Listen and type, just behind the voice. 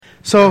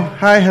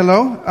Hi,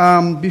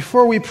 hello.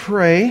 Before we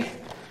pray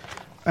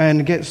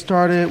and get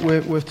started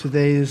with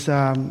today's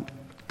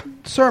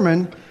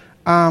sermon,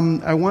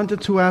 I wanted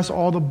to ask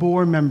all the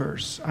board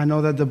members. I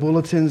know that the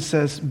bulletin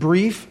says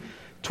brief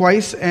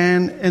twice,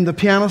 and in the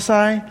piano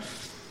side,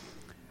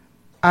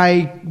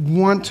 I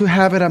want to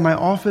have it at my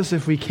office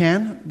if we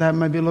can. That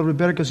might be a little bit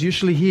better, because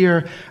usually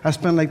here I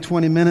spend like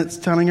 20 minutes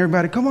telling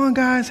everybody, come on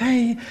guys,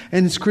 hey,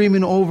 and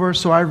screaming over.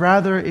 So I'd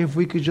rather if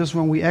we could just,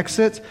 when we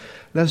exit,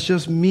 let's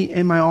just meet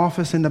in my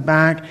office in the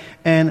back,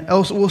 and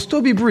else we'll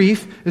still be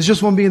brief. It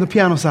just won't be in the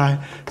piano side.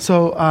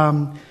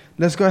 So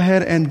let's go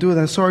ahead and do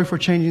that. Sorry for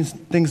changing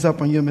things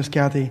up on you, Miss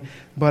Kathy,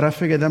 but I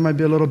figured that might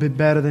be a little bit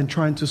better than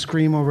trying to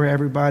scream over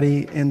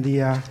everybody in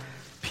the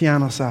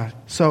piano side.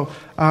 So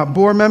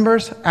board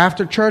members,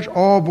 after church,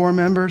 all board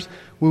members,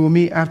 we will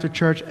meet after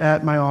church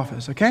at my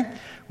office, okay?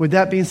 With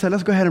that being said,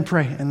 let's go ahead and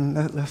pray,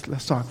 and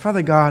let's talk.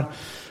 Father God,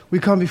 we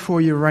come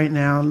before you right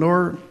now.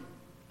 Lord,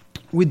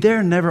 we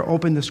dare never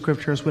open the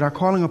scriptures without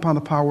calling upon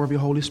the power of your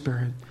Holy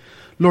Spirit.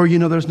 Lord, you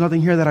know there's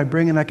nothing here that I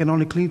bring, and I can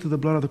only cling to the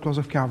blood of the cross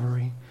of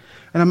Calvary.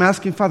 And I'm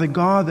asking, Father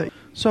God, that...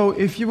 So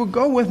if you will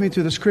go with me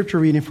to the scripture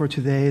reading for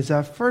today, is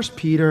 1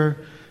 Peter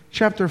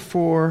chapter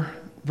 4,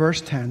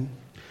 verse 10.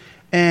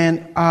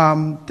 And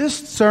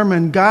this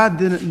sermon, God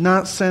did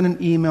not send an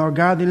email, or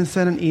God didn't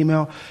send an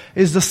email,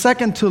 is the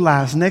second to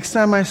last. Next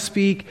time I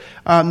speak,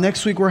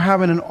 next week we're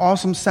having an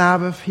awesome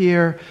Sabbath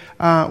here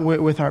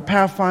with our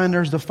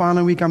Pathfinders. The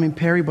following week I'm in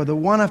Perry, but the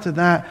one after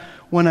that,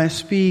 when I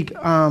speak,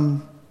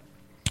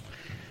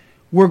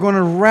 we're going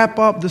to wrap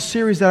up the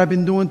series that I've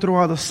been doing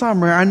throughout the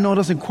summer. I know it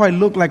doesn't quite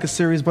look like a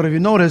series, but if you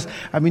notice,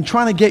 I've been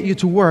trying to get you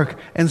to work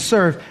and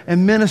serve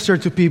and minister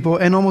to people.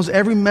 And almost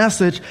every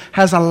message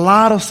has a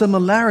lot of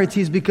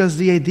similarities, because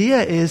the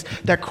idea is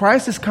that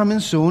Christ is coming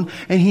soon,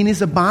 and He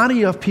needs a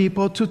body of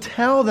people to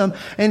tell them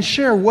and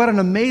share what an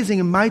amazing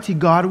and mighty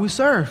God we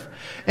serve.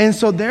 And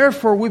so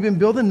therefore, we've been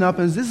building up,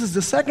 and this is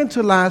the second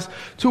to last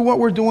to what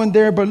we're doing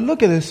there. But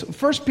look at this,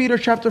 1 Peter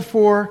chapter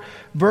 4,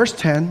 verse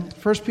 10.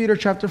 1 Peter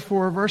chapter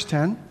 4, verse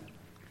 10.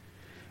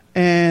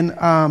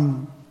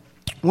 And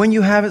when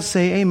you have it,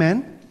 say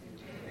amen.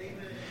 Amen.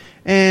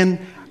 And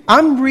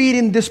I'm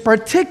reading this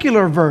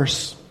particular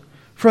verse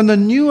from the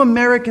New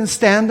American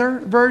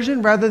Standard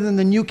Version rather than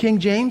the New King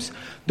James.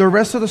 The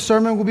rest of the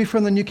sermon will be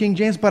from the New King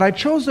James, but I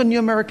chose the New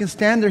American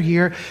Standard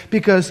here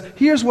because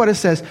here's what it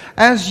says.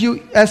 As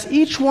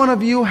each one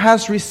of you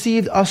has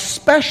received a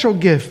special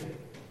gift.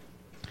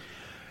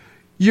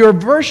 Your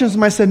versions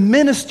might say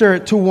minister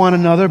to one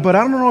another, but I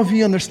don't know if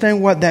you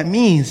understand what that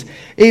means.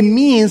 It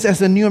means, as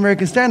the New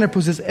American Standard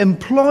puts it,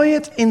 employ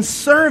it in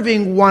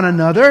serving one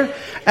another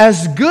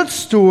as good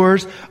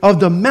stewards of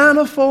the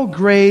manifold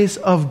grace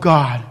of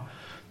God.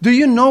 Do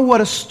you know what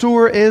a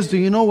steward is? Do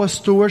you know what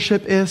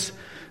stewardship is?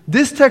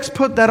 This text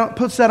puts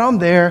that on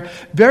there,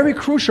 very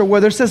crucial,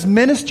 whether it says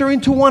ministering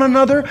to one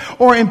another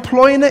or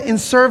employing it in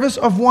service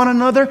of one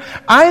another.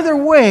 Either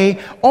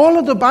way, all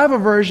of the Bible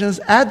versions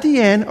at the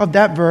end of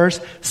that verse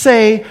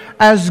say,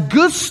 as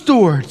good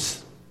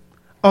stewards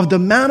of the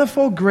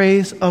manifold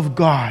grace of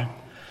God.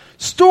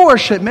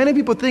 Stewardship, many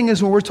people think,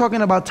 is when we're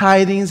talking about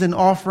tithings and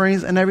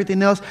offerings and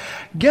everything else.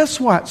 Guess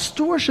what?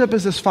 Stewardship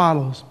is as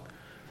follows.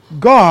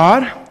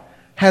 God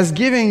has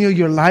given you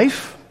your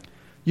life,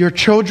 your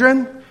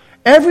children,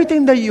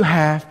 everything that you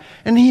have,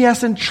 and He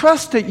has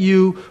entrusted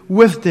you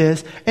with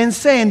this and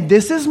saying,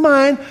 this is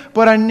mine,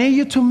 but I need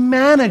you to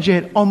manage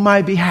it on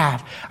my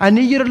behalf. I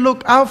need you to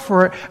look out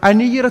for it. I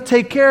need you to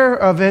take care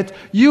of it.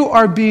 You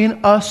are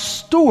being a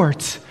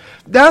steward.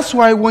 That's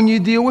why when you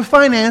deal with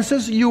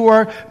finances, you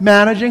are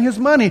managing His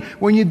money.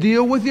 When you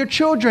deal with your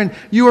children,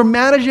 you are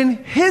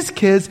managing His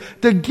kids,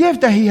 the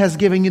gift that He has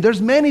given you. There's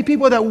many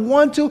people that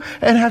want to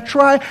and have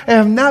tried and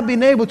have not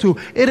been able to.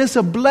 It is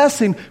a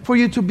blessing for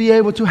you to be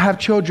able to have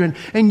children.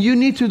 And you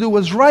need to do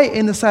what's right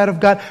in the sight of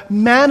God,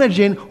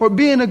 managing or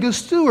being a good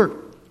steward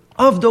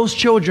of those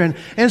children.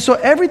 And so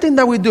everything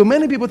that we do,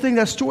 many people think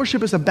that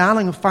stewardship is a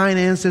balancing of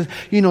finances.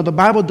 You know, the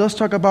Bible does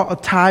talk about a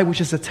tithe,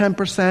 which is a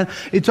 10%.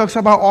 It talks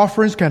about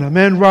offerings. Can a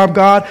man rob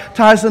God?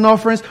 Tithes and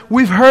offerings.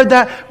 We've heard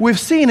that. We've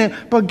seen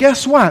it. But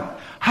guess what?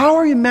 How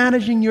are you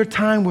managing your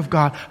time with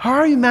God? How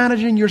are you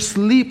managing your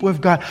sleep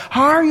with God?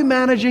 How are you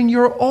managing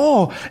your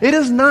all? It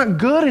is not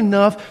good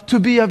enough to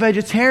be a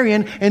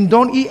vegetarian and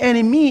don't eat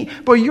any meat,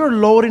 but you're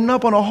loading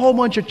up on a whole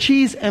bunch of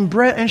cheese and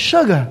bread and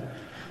sugar.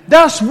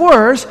 That's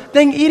worse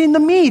than eating the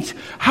meat.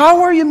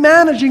 How are you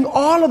managing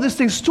all of these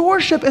things?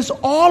 Stewardship is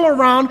all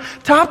around,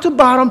 top to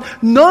bottom.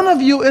 None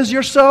of you is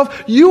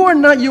yourself. You are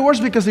not yours,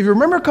 because if you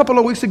remember a couple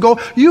of weeks ago,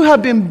 you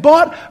have been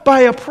bought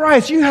by a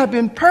price. You have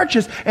been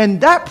purchased.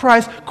 And that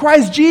price,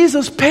 Christ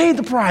Jesus paid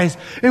the price.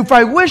 If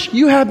I wish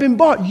you had been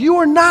bought, you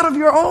are not of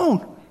your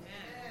own.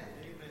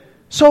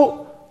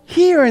 So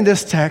here in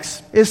this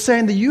text is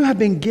saying that you have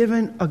been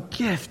given a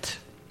gift.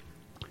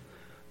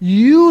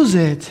 Use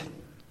it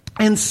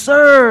and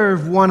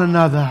serve one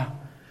another,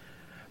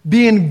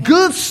 being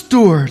good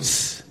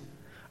stewards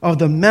of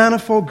the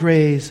manifold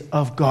grace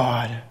of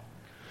God.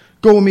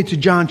 Go with me to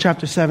John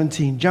chapter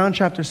 17. John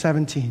chapter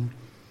 17.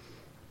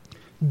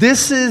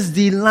 This is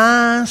the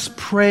last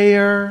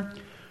prayer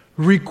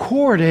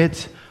recorded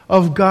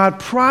of God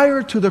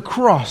prior to the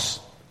cross.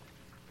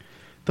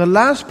 The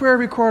last prayer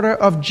recorded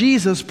of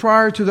Jesus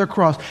prior to the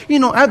cross. You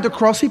know, at the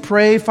cross, he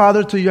prayed,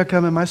 Father, to you I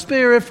come in my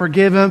spirit,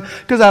 forgive them,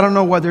 because I don't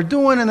know what they're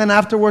doing. And then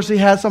afterwards, he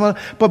had some.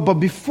 But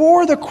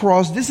before the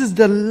cross, this is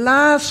the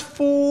last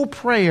full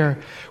prayer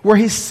where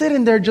he's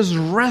sitting there just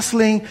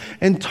wrestling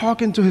and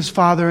talking to his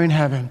Father in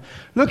heaven.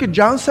 Look at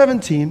John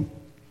 17,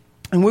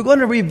 and we're going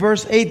to read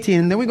verse 18,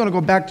 and then we're going to go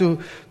back to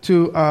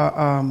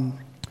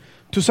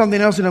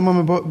something else in a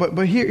moment.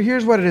 But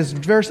here's what it is.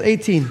 Verse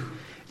 18.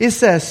 It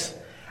says,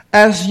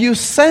 as you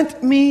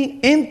sent me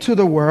into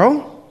the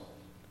world,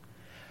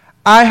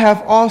 I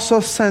have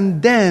also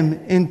sent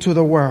them into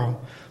the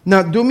world.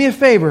 Now, do me a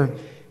favor.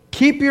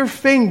 Keep your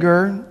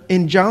finger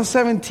in John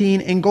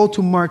 17 and go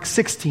to Mark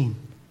 16.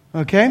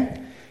 Okay?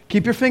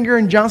 Keep your finger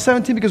in John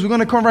 17 because we're going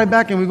to come right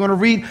back and we're going to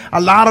read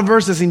a lot of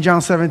verses in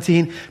John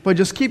 17. But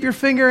just keep your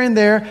finger in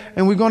there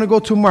and we're going to go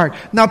to Mark.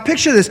 Now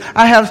picture this.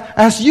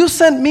 As you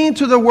sent me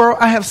into the world,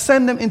 I have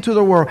sent them into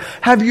the world.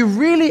 Have you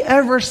really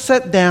ever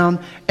sat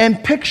down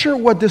and picture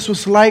what this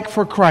was like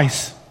for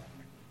Christ?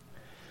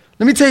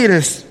 Let me tell you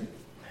this.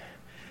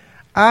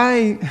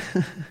 I'm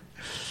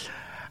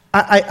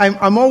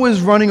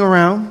always running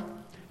around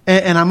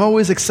and I'm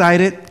always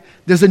excited.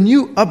 There's a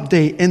new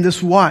update in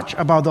this watch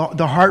about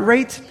the heart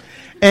rate.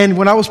 And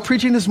when I was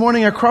preaching this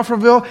morning at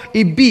Crawfordville,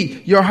 it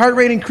beat. Your heart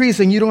rate increased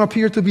and you don't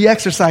appear to be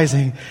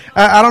exercising.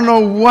 I don't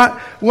know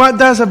what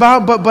that's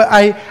about, but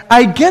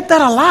I get that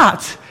a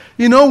lot.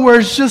 You know, where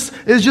it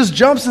just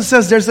jumps and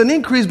says there's an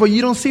increase, but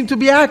you don't seem to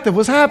be active.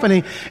 What's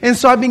happening? And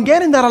so I've been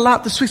getting that a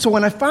lot this week. So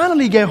when I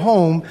finally get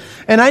home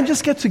and I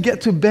just get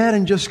to bed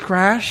and just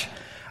crash,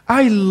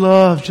 I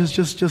love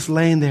just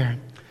laying there.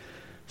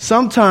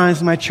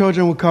 Sometimes my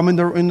children will come in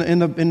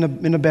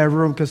the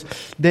bedroom because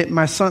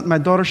my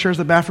daughter shares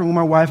the bathroom with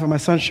my wife and my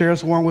son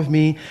shares one with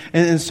me.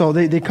 And so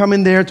they come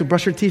in there to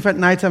brush their teeth at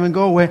nighttime and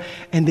go away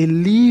and they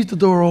leave the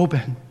door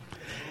open.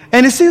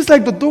 And it seems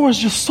like the door is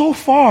just so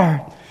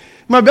far.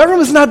 My bedroom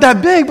is not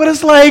that big, but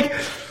it's like,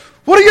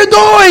 what are you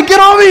doing? Get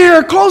over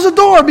here. Close the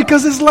door.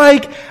 Because it's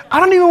like,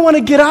 I don't even want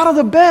to get out of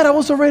the bed. I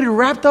was already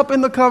wrapped up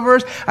in the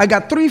covers. I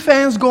got 3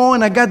 fans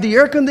going. I got the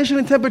air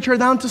conditioning temperature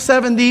down to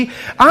 70.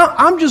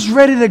 I'm just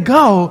ready to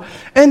go.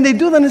 And they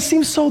do that and it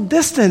seems so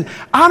distant.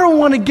 I don't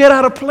want to get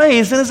out of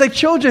place. And it's like,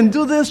 children,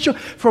 do this.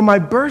 For my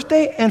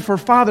birthday and for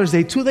Father's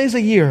Day, 2 days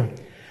a year,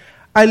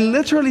 I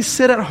literally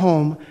sit at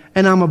home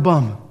and I'm a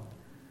bum.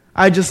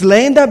 I just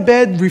lay in that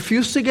bed,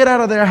 refuse to get out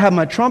of there, have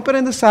my trumpet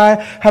in the side,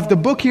 have the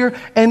book here,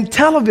 and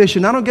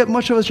television. I don't get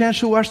much of a chance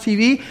to watch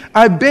TV.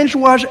 I binge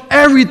watch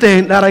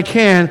everything that I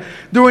can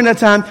during that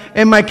time.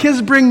 And my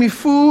kids bring me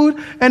food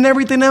and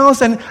everything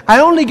else. And I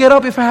only get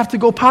up if I have to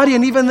go potty.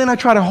 And even then I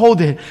try to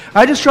hold it.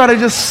 I just try to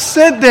just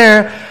sit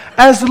there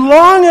as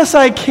long as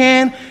I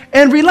can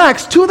and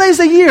relax. 2 days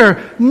a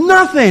year,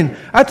 nothing.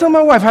 I tell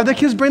my wife, have the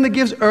kids bring the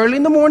gifts early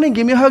in the morning,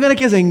 give me a hug and a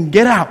kiss, and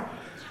get out.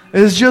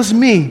 It's just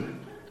me.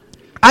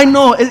 I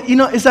know,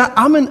 it's that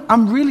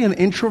I'm really an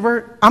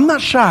introvert. I'm not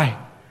shy.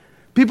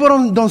 People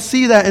don't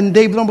see that and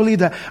they don't believe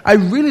that. I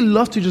really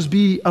love to just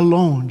be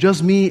alone,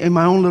 just me in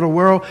my own little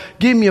world.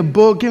 Give me a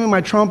book, give me my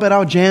trumpet,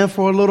 I'll jam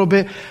for a little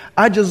bit.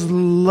 I just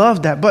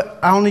love that, but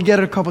I only get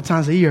it a couple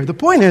times a year. The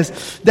point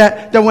is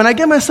that when I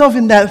get myself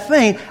in that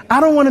thing, I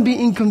don't want to be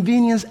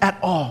inconvenienced at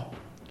all.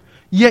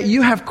 Yet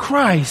you have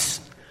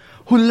Christ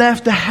who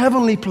left the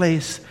heavenly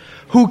place,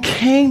 who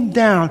came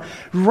down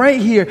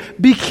right here,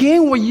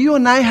 became what you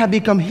and I have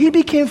become. He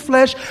became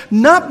flesh,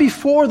 not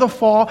before the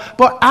fall,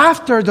 but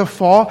after the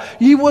fall.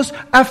 He was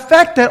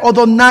affected,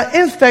 although not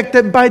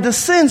infected, by the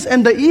sins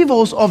and the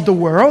evils of the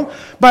world,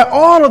 by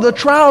all of the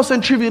trials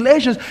and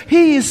tribulations.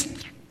 He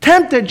is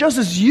tempted just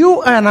as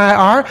you and I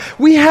are.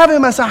 We have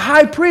him as a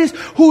high priest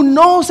who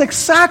knows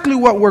exactly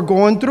what we're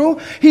going through.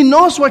 He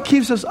knows what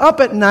keeps us up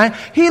at night.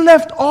 He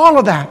left all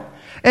of that.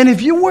 And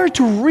if you were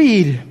to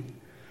read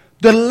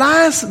the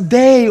last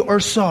day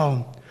or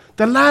so,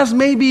 the last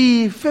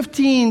maybe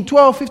 15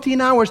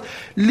 hours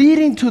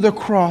leading to the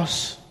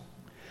cross,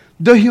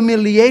 the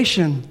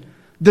humiliation,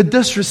 the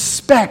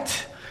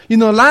disrespect.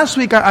 Last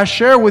week I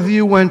shared with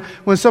you when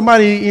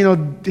somebody,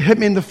 hit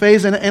me in the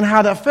face and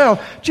how that felt.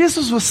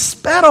 Jesus was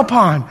spat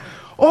upon.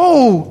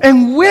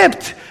 And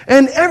whipped.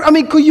 And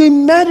could you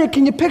imagine,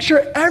 can you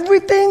picture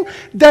everything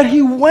that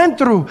he went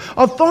through?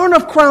 A thorn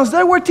of crowns.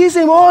 They were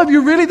teasing him, if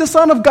you're really the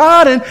Son of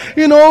God, and,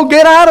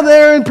 get out of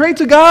there and pray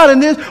to God,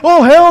 and this,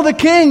 hail the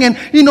King. And,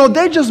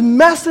 they just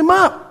messed him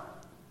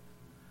up.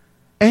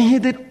 And he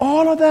did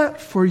all of that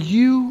for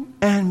you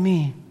and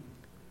me.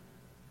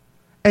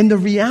 And the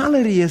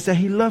reality is that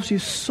he loves you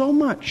so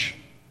much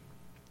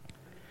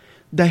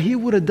that he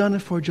would have done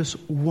it for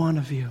just one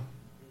of you.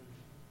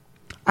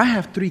 I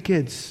have 3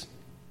 kids.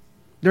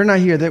 They're not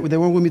here. They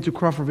went with me to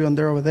Crawfordville and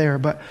they're over there.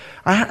 But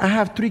I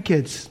have 3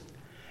 kids.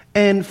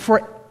 And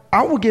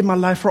I will give my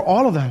life for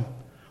all of them.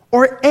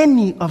 Or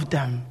any of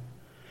them.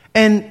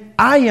 And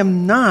I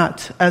am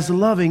not as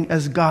loving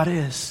as God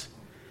is.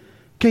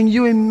 Can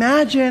you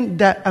imagine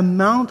that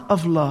amount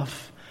of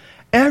love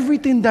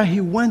everything that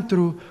he went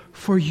through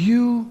for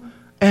you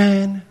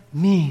and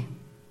me.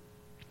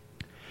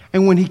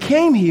 And when he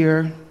came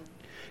here,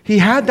 he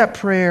had that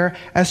prayer,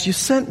 as you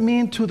sent me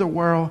into the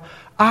world,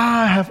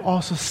 I have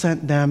also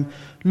sent them.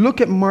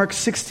 Look at Mark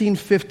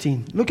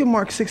 16:15. Look at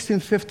Mark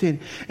 16:15.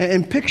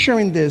 And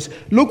picturing this,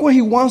 look what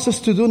he wants us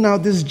to do now.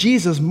 This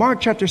Jesus, Mark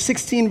chapter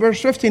 16,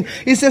 verse 15.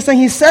 He says, and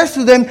he says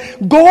to them,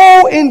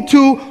 go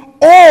into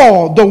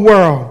all the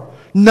world.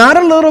 Not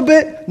a little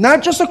bit,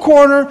 not just a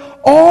corner,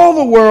 all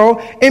the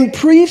world, and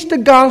preach the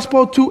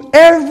gospel to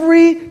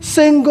every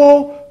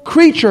single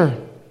creature.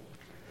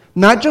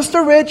 Not just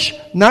the rich,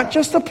 not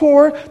just the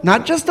poor,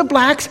 not just the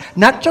blacks,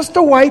 not just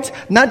the whites,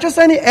 not just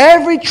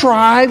every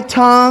tribe,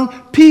 tongue,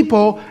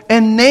 people,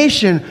 and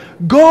nation.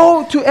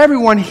 Go to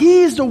everyone.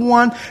 He's the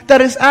one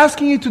that is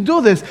asking you to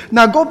do this.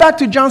 Now go back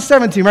to John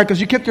 17, right? Because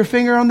you kept your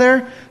finger on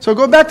there. So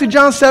go back to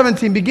John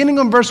 17, beginning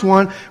on verse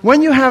 1.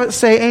 When you have it,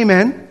 say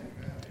amen.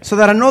 So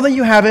that I know that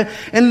you have it.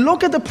 And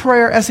look at the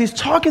prayer as he's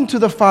talking to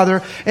the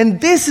Father. And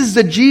this is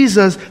the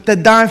Jesus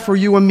that died for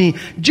you and me.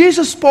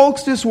 Jesus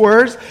spoke these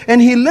words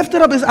and he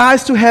lifted up his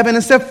eyes to heaven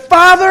and said,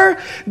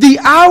 Father, the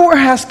hour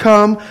has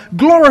come.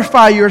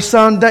 Glorify your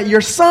Son, that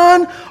your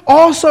Son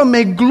also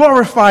may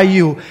glorify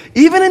you.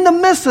 Even in the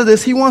midst of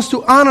this, he wants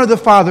to honor the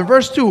Father.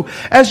 Verse 2,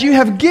 as you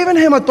have given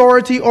him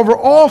authority over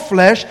all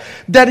flesh,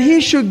 that he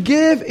should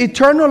give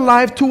eternal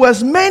life to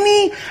as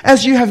many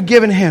as you have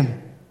given him.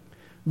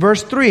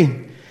 Verse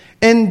 3,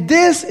 and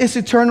this is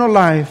eternal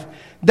life,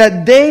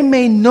 that they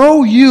may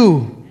know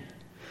you,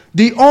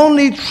 the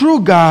only true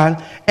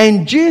God,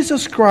 and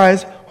Jesus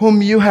Christ,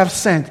 whom you have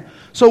sent.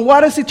 So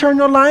what is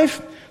eternal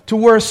life? To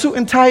wear a suit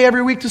and tie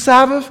every week to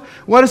Sabbath?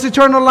 What is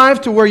eternal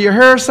life? To wear your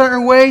hair a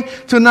certain way?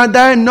 To not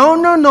die?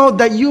 No,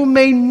 that you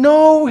may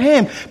know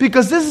him.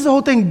 Because this is the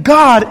whole thing.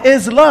 God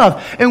is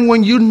love. And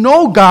when you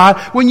know God,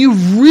 when you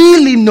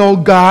really know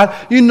God,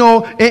 in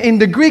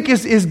the Greek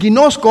is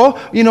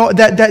ginosko,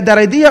 that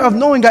idea of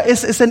knowing God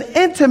is an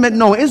intimate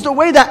knowing. It's the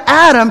way that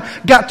Adam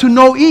got to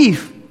know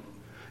Eve.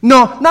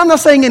 No, I'm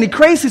not saying any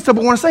crazy stuff,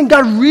 but when I'm saying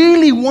God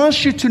really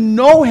wants you to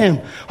know him.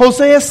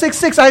 Hosea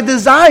 6:6, I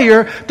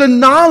desire the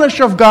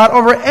knowledge of God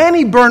over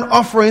any burnt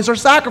offerings or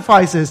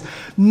sacrifices.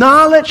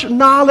 Knowledge.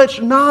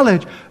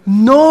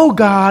 Know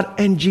God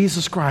and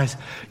Jesus Christ.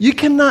 You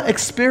cannot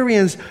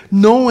experience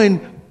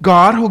knowing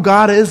God, who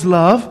God is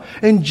love,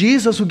 and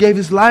Jesus, who gave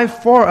his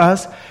life for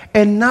us,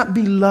 and not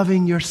be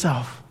loving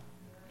yourself.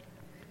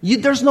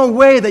 There's no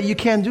way that you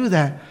can do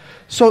that.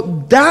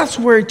 So that's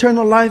where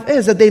eternal life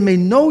is, that they may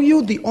know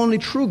you, the only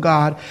true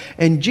God,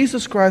 and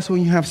Jesus Christ, whom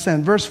you have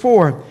sent. Verse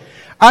 4,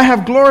 I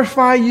have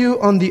glorified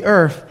you on the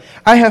earth.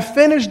 I have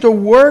finished the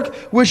work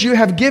which you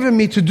have given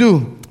me to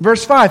do.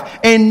 Verse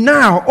 5, and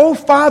now, O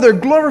Father,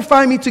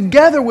 glorify me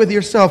together with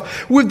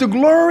yourself, with the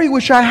glory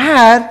which I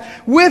had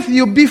with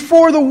you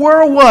before the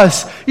world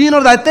was.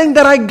 That thing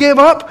that I gave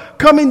up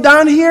coming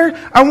down here,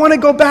 I want to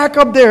go back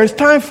up there. It's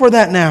time for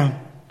that now.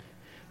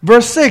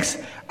 Verse 6,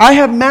 I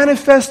have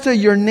manifested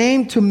your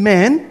name to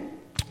men,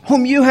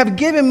 whom you have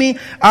given me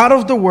out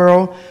of the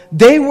world.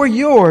 They were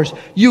yours.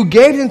 You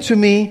gave them to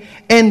me,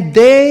 and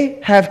they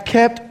have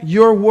kept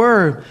your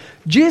word.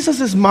 Jesus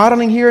is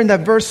modeling here in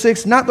that verse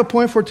 6, not the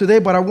point for today,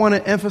 but I want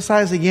to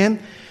emphasize again.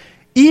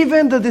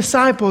 Even the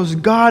disciples,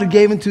 God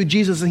gave into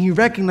Jesus, and he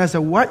recognized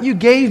that what you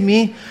gave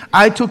me,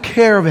 I took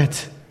care of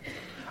it.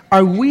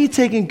 Are we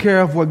taking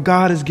care of what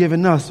God has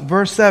given us?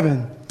 Verse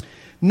 7,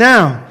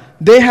 now,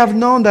 they have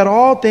known that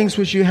all things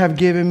which you have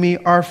given me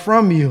are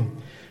from you.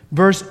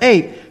 Verse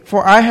 8,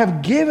 for I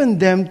have given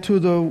them to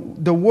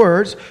the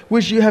words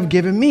which you have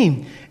given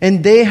me,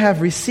 and they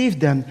have received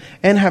them,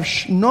 and have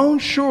known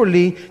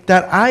surely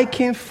that I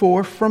came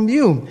forth from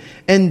you,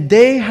 and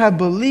they have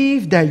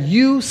believed that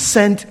you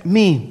sent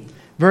me.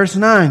 Verse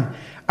 9,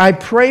 I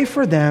pray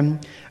for them.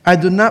 I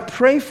do not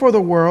pray for the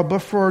world,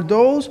 but for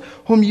those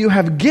whom you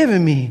have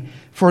given me,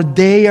 for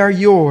they are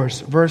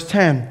yours. Verse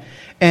 10,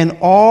 and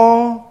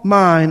all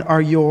mine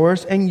are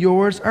yours, and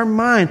yours are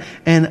mine,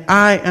 and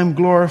I am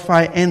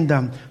glorified in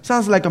them.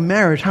 Sounds like a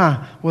marriage,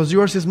 huh? Was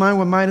yours is mine,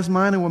 what mine is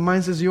mine, and what mine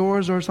is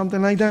yours, or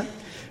something like that?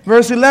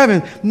 Verse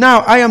 11, now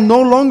I am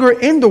no longer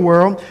in the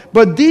world,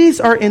 but these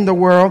are in the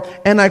world,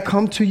 and I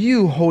come to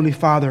you, Holy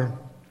Father.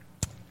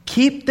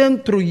 Keep them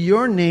through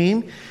your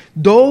name,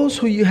 those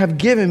who you have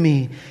given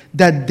me,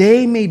 that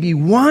they may be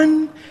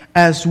one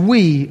as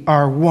we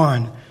are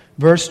one.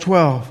 Verse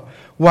 12,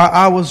 while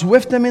I was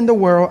with them in the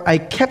world, I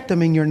kept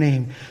them in your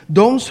name.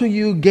 Those who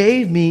you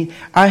gave me,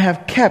 I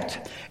have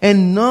kept,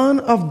 and none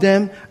of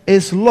them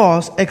is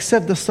lost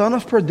except the son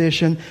of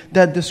perdition,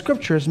 that the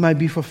scriptures might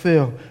be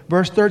fulfilled.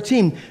 Verse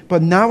 13,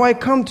 but now I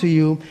come to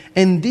you,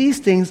 and these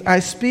things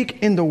I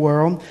speak in the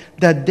world,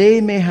 that they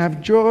may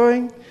have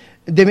joy,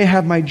 they may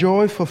have my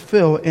joy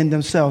fulfilled in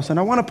themselves. And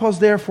I want to pause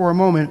there for a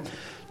moment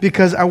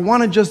because I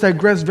want to just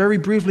digress very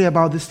briefly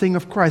about this thing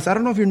of Christ. I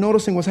don't know if you're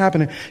noticing what's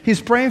happening. He's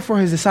praying for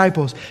his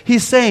disciples.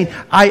 He's saying,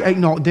 I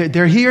know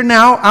they're here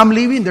now. I'm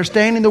leaving. They're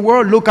staying in the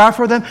world. Look out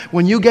for them.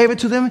 When you gave it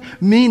to them,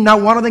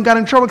 not one of them got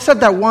in trouble,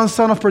 except that one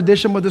son of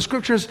perdition. But the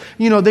scriptures,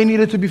 they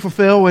needed to be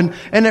fulfilled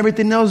and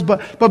everything else.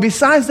 But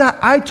besides that,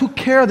 I took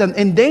care of them.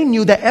 And they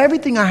knew that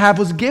everything I have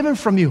was given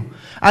from you.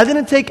 I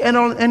didn't take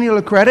any of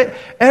the credit.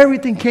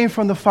 Everything came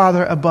from the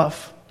Father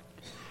above.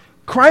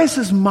 Christ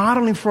is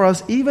modeling for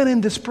us, even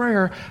in this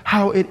prayer,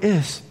 how it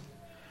is.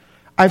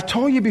 I've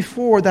told you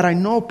before that I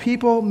know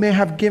people may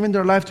have given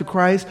their life to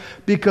Christ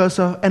because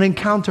of an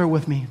encounter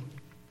with me.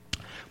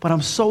 But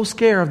I'm so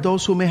scared of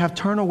those who may have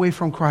turned away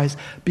from Christ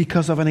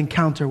because of an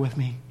encounter with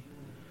me.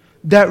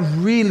 That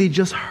really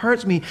just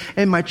hurts me.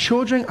 And my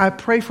children, I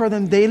pray for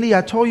them daily.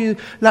 I told you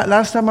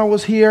last time I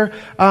was here,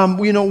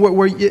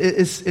 where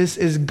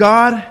is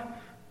God,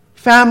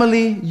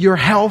 family, your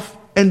health,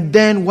 and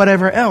then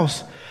whatever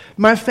else.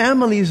 My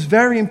family is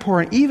very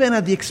important, even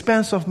at the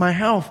expense of my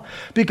health,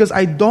 because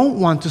I don't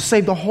want to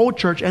save the whole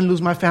church and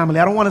lose my family.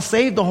 I don't want to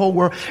save the whole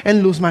world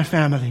and lose my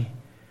family.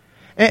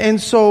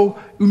 And so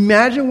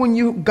imagine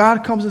when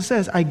God comes and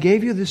says, I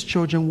gave you these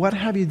children. What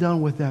have you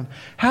done with them?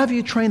 Have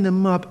you trained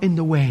them up in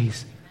the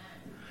ways?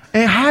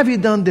 And have you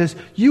done this?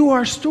 You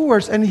are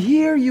stewards. And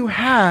here you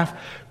have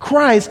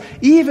Christ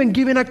even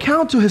giving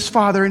account to his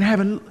Father in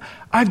heaven.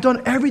 I've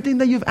done everything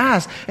that you've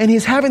asked. And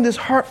he's having this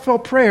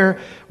heartfelt prayer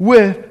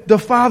with the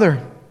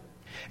Father.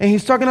 And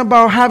he's talking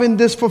about having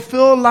this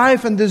fulfilled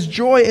life and this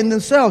joy in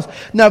themselves.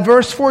 Now,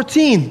 verse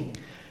 14.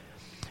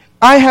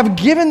 I have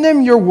given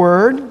them your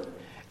word,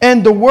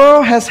 and the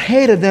world has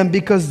hated them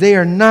because they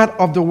are not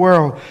of the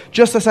world,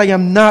 just as I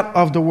am not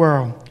of the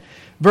world.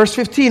 Verse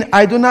 15,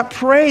 I do not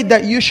pray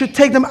that you should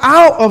take them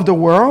out of the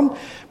world,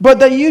 but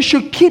that you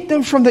should keep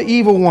them from the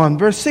evil one.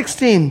 Verse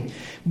 16,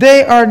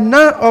 they are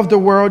not of the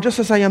world, just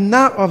as I am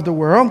not of the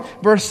world.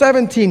 Verse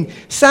 17,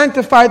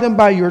 sanctify them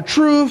by your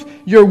truth.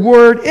 Your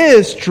word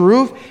is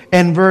truth.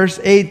 And verse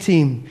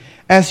 18,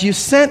 as you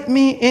sent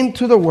me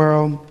into the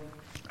world,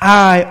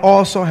 I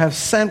also have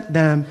sent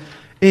them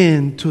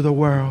into the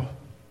world.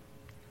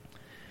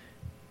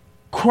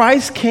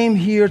 Christ came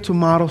here to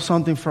model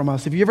something from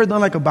us. Have you ever done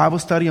like a Bible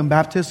study on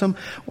baptism?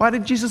 Why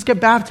did Jesus get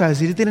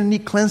baptized? He didn't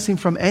need cleansing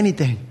from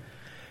anything.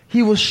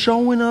 He was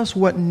showing us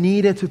what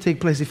needed to take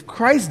place. If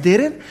Christ did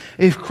it,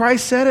 if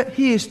Christ said it,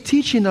 he is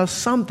teaching us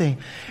something.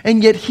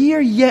 And yet here,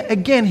 yet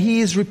again, he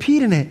is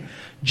repeating it.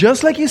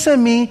 Just like you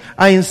sent me,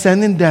 I am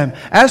sending them.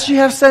 As you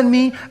have sent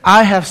me,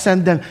 I have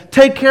sent them.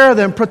 Take care of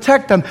them,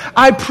 protect them.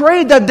 I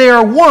pray that they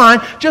are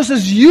one, just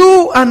as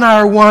you and I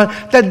are one,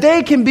 that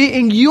they can be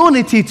in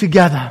unity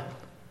together.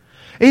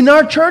 In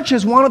our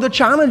churches, one of the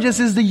challenges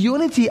is the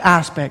unity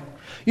aspect.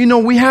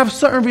 We have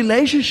certain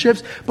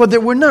relationships, but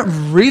that we're not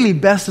really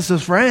bestest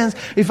of friends.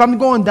 If I'm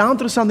going down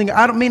through something,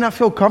 I may not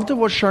feel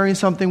comfortable sharing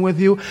something with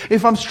you.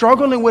 If I'm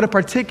struggling with a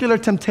particular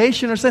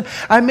temptation or sin,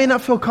 I may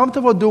not feel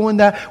comfortable doing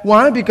that.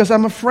 Why? Because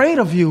I'm afraid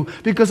of you.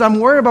 Because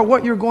I'm worried about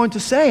what you're going to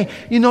say.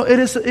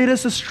 It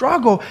is a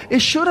struggle.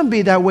 It shouldn't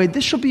be that way.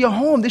 This should be a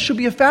home. This should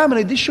be a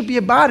family. This should be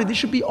a body. This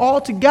should be all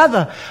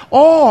together.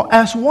 All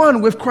as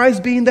one, with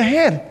Christ being the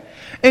head.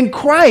 And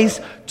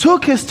Christ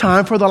took his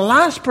time for the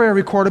last prayer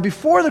recorded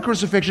before the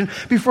crucifixion,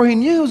 before he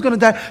knew he was going to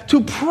die,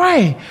 to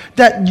pray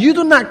that you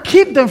do not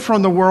keep them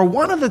from the world.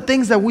 One of the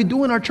things that we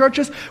do in our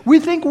churches, we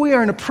think we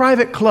are in a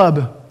private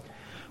club.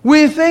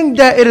 We think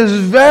that it is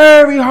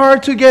very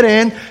hard to get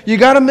in. You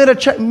got to meet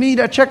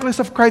a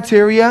checklist of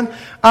criteria.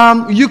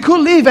 You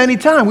could leave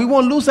anytime. We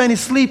won't lose any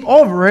sleep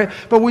over it.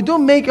 But we do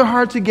make it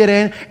hard to get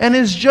in. And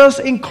it's just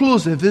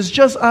inclusive. It's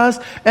just us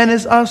and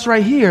it's us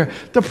right here.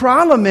 The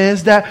problem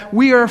is that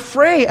we are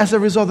afraid as a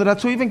result of that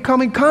to even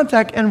come in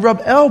contact and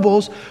rub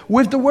elbows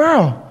with the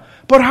world.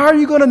 But how are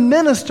you going to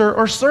minister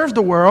or serve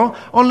the world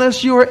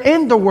unless you are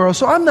in the world?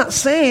 So I'm not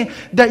saying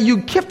that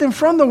you keep them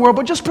from the world,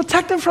 but just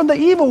protect them from the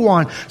evil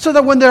one. So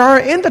that when they are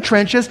in the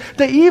trenches,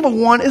 the evil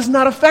one is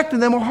not affecting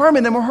them or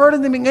harming them or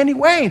hurting them in any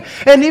way.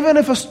 And even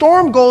if a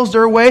storm goes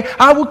their way,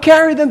 I will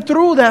carry them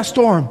through that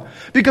storm.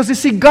 Because you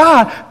see,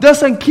 God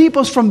doesn't keep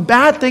us from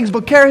bad things,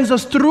 but carries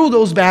us through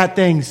those bad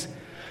things.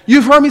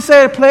 You've heard me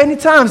say it plenty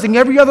times in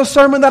every other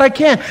sermon that I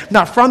can.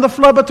 Not from the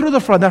flood, but through the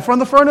flood. Not from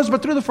the furnace,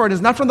 but through the furnace.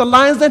 Not from the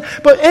lion's den,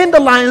 but in the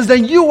lion's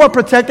den. You are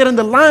protected and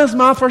the lion's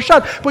mouth are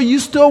shut. But you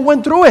still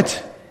went through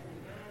it.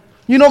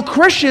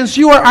 Christians,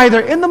 you are either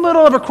in the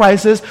middle of a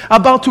crisis,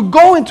 about to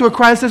go into a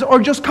crisis,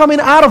 or just coming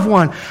out of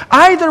one.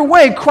 Either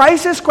way,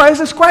 crisis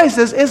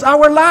is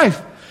our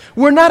life.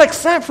 We're not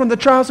exempt from the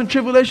trials and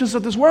tribulations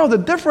of this world. The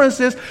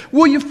difference is,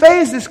 will you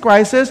face this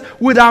crisis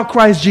without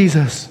Christ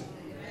Jesus?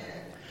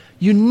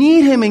 You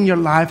need him in your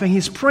life, and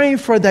he's praying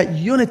for that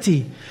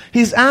unity.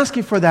 He's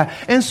asking for that.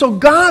 And so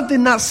God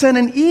did not send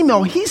an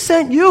email. He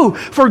sent you.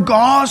 For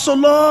God so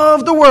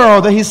loved the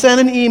world that he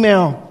sent an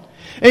email.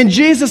 And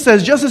Jesus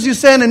says, just as you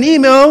send an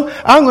email,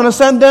 I'm going to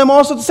send them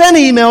also to send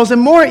emails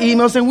and more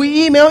emails, and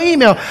we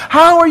email.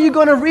 How are you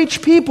going to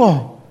reach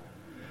people?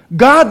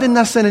 God did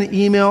not send an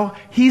email.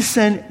 He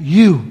sent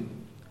you.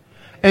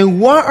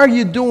 And what are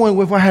you doing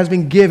with what has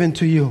been given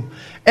to you?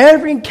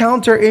 Every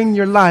encounter in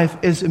your life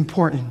is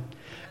important.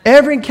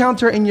 Every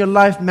encounter in your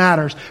life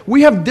matters.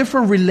 We have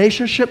different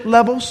relationship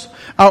levels.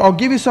 I'll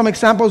give you some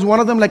examples. One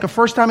of them, like a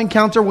first-time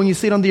encounter when you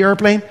sit on the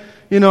airplane,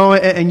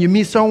 and you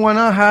meet someone,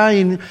 hi,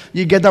 and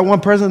you get that one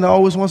person that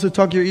always wants to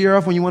talk your ear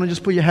off when you want to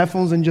just put your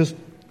headphones and just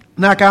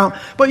knock out.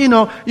 But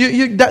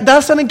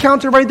that's an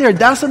encounter right there.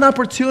 That's an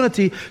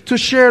opportunity to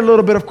share a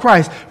little bit of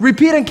Christ.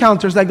 Repeat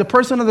encounters, like the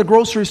person at the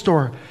grocery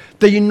store,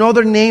 that you know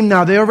their name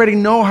now. They already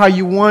know how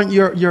you want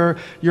your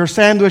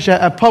sandwich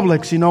at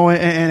Publix,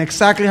 and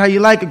exactly how you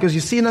like it because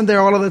you see them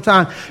there all of the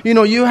time.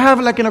 You have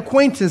like an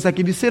acquaintance. Like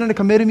if you sit in a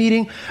committee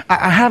meeting,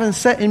 I haven't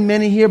sat in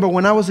many here, but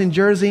when I was in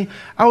Jersey,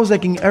 I was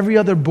like in every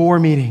other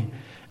board meeting.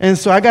 And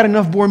so I got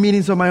enough board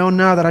meetings of my own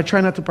now that I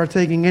try not to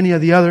partake in any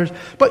of the others.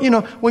 But,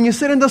 when you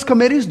sit in those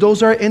committees,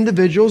 those are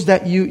individuals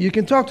that you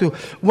can talk to.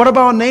 What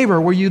about a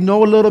neighbor where you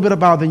know a little bit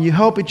about them, you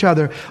help each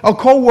other? A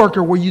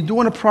coworker where you're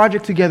doing a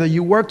project together,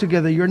 you work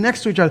together, you're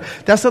next to each other.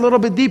 That's a little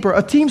bit deeper.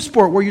 A team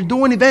sport where you're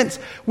doing events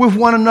with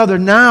one another.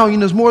 Now,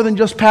 it's more than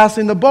just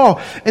passing the ball.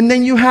 And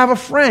then you have a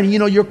friend,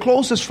 your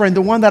closest friend,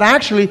 the one that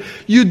actually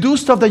you do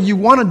stuff that you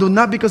want to do,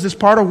 not because it's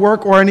part of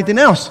work or anything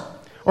else.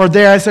 Or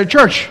there I say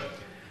church.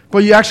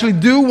 But you actually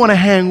do want to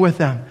hang with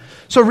them.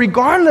 So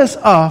regardless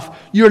of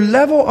your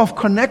level of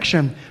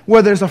connection,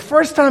 whether it's a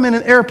first time in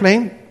an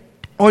airplane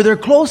or their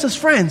closest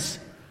friends,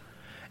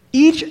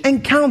 each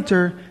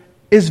encounter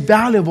is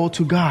valuable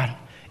to God.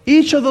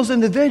 Each of those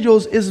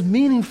individuals is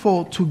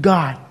meaningful to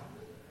God.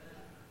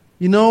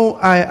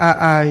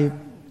 I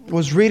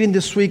was reading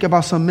this week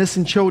about some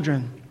missing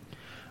children.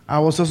 I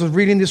was also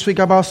reading this week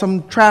about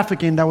some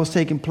trafficking that was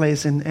taking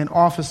place and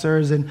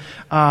officers and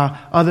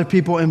other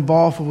people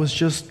involved. It was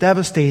just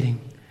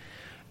devastating.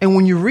 And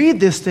when you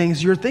read these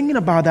things, you're thinking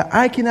about that.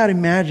 I cannot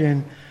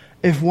imagine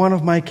if one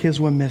of my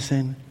kids were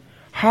missing.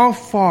 How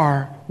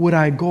far would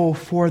I go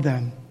for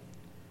them?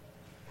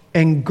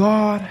 And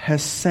God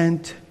has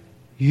sent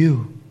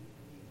you.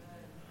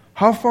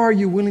 How far are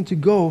you willing to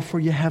go for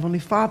your Heavenly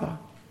Father?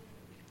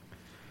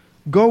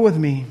 Go with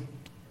me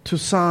to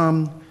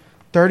Psalm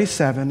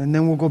 37, and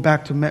then we'll go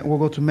to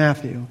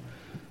Matthew.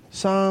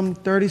 Psalm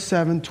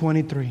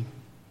 37:23.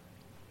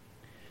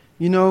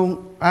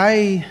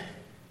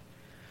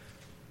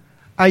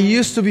 I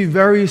used to be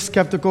very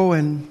skeptical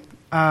and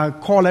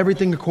call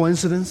everything a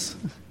coincidence.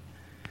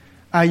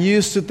 I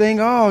used to think,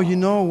 what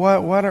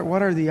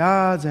are the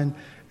odds and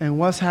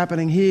what's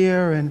happening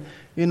here? And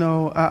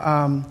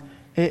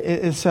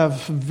it's a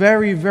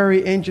very,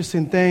 very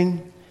interesting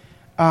thing.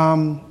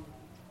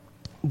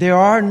 There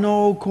are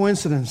no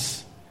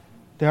coincidences.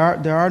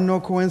 There are no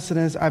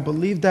coincidences. I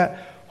believe that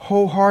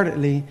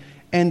wholeheartedly,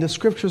 and the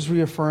scriptures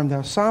reaffirm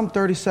that. Psalm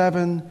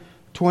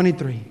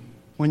 37:23.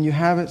 When you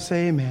have it,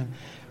 say amen.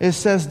 It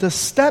says, "The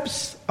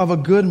steps of a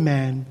good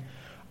man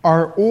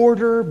are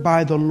ordered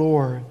by the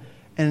Lord,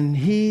 and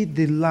he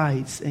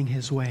delights in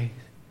his ways."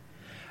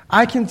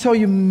 I can tell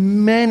you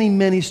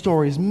many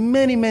stories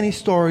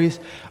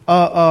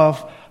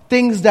of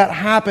things that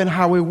happen,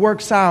 how it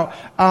works out.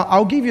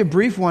 I'll give you a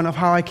brief one of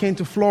how I came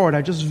to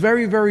Florida. Just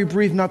very, very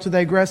brief, not to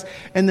digress,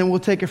 and then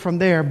we'll take it from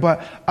there.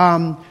 But,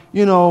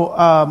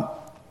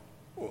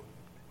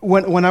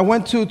 when I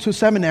went to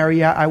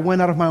seminary, I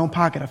went out of my own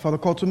pocket. I felt a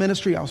call to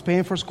ministry. I was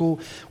paying for school.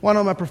 One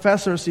of my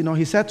professors,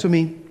 he said to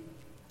me,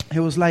 he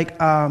was like,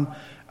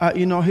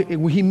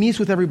 he meets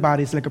with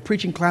everybody. It's like a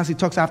preaching class. He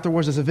talks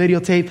afterwards. There's a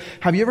videotape.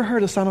 Have you ever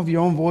heard the sound of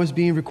your own voice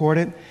being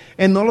recorded?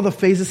 And all of the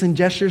faces and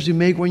gestures you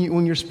make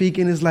when you're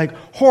speaking is like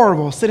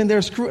horrible. Sitting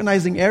there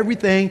scrutinizing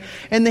everything.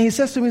 And then he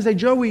says to me, he's like,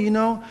 "Joey,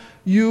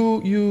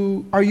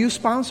 are you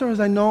sponsors?"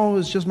 I know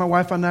it's just my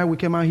wife and I. We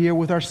came out here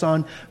with our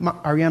son.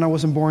 Ariana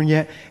wasn't born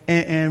yet.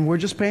 And we're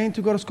just paying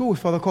to go to school. We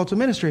felt a call to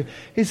ministry.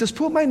 He says,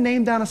 "Put my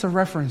name down as a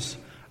reference.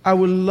 I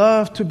would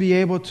love to be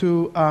able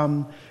to,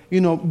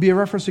 be a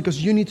reference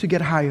because you need to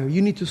get higher.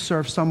 You need to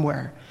serve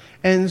somewhere."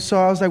 And so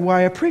I was like, "Well,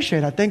 I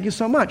appreciate that. Thank you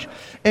so much."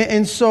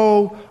 And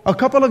so a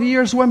couple of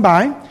years went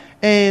by,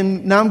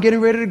 and now I'm getting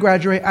ready to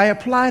graduate. I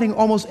applied in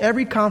almost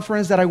every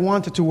conference that I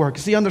wanted to work.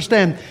 See,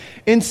 understand,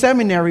 in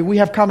seminary, we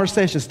have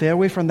conversations. Stay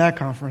away from that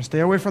conference. Stay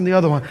away from the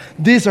other one.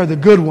 These are the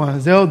good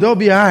ones. They'll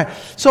be all right.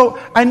 So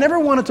I never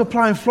wanted to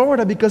apply in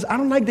Florida because I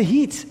don't like the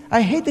heat.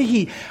 I hate the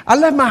heat. I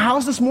left my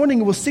house this morning.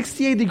 It was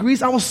 68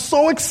 degrees. I was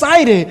so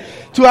excited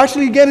to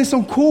actually get in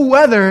some cool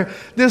weather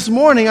this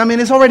morning. I mean,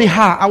 it's already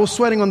hot. I was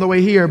sweating on the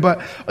way here, but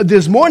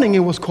this morning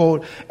it was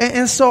cold.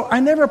 And so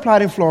I never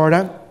applied in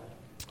Florida.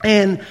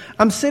 And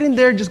I'm sitting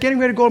there just getting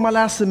ready to go to my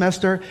last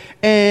semester.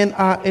 And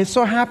it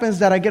so happens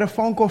that I get a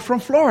phone call from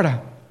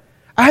Florida.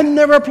 I had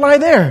never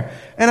applied there.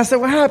 And I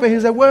said, "What happened?" He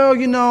said, "Well,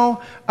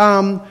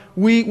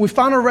 we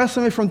found a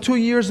resume from 2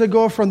 years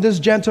ago from this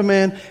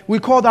gentleman. We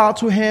called out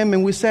to him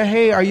and we said,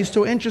 'Hey, are you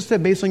still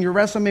interested based on your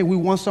resume? We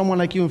want someone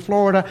like you in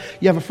Florida.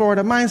 You have a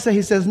Florida mindset.'"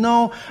 He says,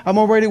 "No, I'm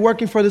already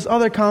working for this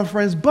other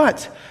conference,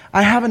 but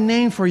I have a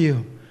name for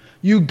you.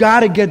 You got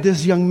to get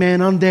this young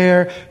man on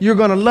there. You're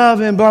going to love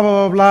him, blah,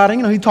 blah, blah, blah."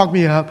 And, he talked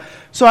me up.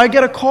 So I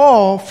get a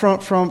call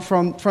from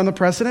the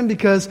president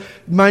because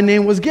my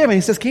name was given.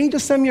 He says, can you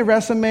just send me a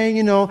resume,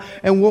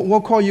 and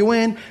we'll call you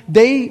in.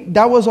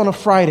 That was on a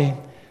Friday.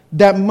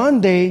 That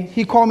Monday,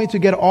 he called me to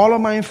get all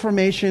of my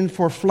information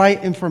for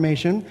flight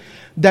information.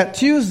 That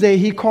Tuesday,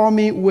 he called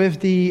me with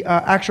the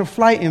actual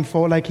flight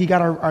info, like he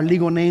got our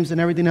legal names and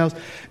everything else.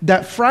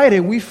 That Friday,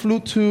 we flew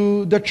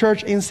to the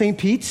church in St.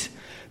 Pete's.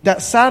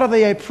 That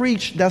Saturday I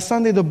preached. That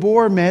Sunday the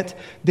board met.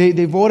 They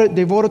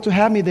voted to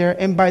have me there.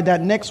 And by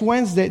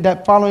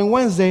that following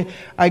Wednesday,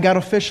 I got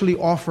officially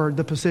offered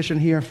the position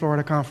here in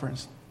Florida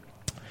Conference.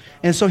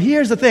 And so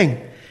here's the thing.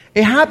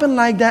 It happened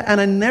like that, and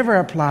I never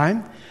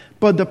applied.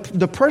 But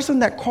the person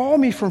that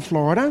called me from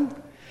Florida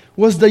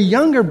was the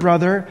younger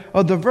brother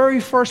of the very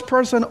first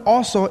person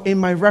also in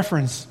my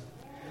reference.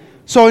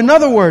 So in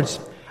other words,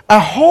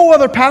 a whole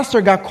other pastor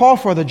got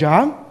called for the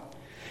job.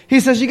 He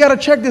says, you got to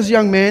check this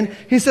young man.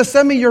 He says,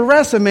 send me your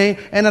resume.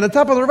 And at the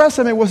top of the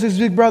resume was his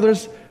big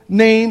brother's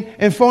name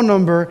and phone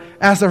number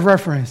as a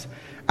reference.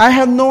 I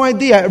had no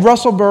idea.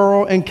 Russell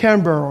Burrow and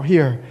Ken Burrow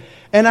here.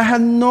 And I had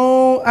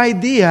no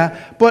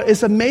idea. But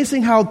it's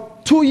amazing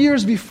how 2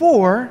 years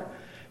before,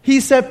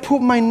 he said,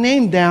 put my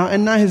name down.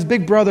 And now his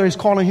big brother is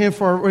calling him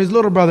or his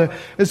little brother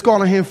is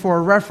calling him for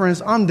a reference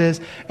on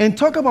this. And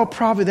talk about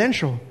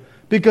providential.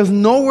 Because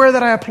nowhere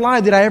that I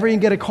applied did I ever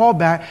even get a call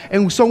back.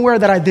 And somewhere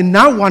that I did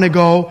not want to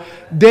go,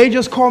 they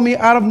just called me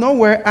out of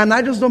nowhere. And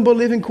I just don't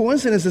believe in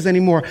coincidences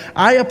anymore.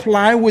 I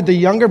applied with the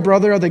younger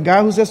brother of the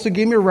guy who says to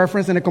give me a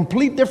reference. And a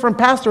complete different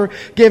pastor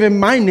gave him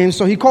my name.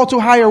 So he called to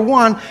hire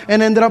one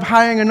and ended up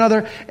hiring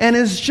another. And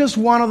it's just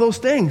one of those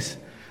things.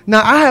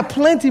 Now, I have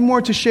plenty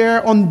more to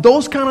share on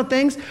those kind of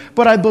things.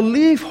 But I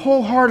believe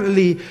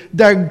wholeheartedly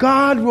that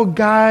God will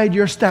guide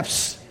your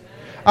steps.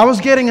 I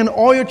was getting an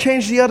oil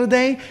change the other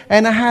day,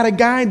 and I had a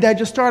guy that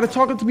just started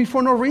talking to me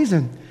for no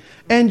reason.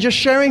 And just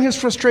sharing his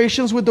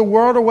frustrations with the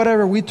world or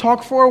whatever. We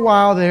talked for a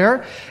while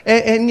there.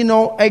 And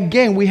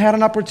again, we had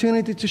an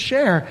opportunity to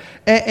share.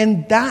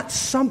 And that's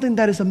something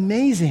that is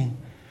amazing.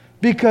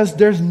 Because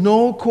there's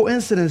no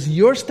coincidence.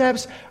 Your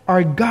steps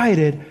are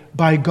guided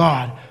by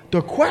God.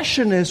 The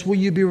question is, will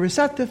you be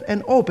receptive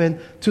and open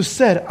to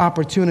said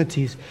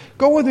opportunities?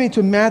 Go with me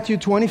to Matthew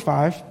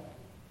 25.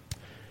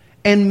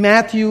 And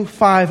Matthew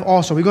 5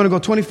 also. We're going to go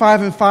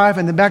 25 and 5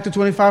 and then back to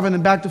 25 and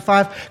then back to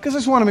 5 because I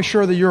just want to make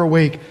sure that you're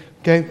awake.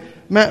 Okay?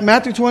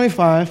 Matthew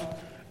 25,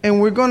 and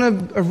we're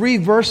going to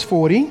read verse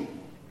 40.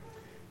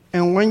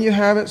 And when you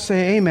have it,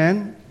 say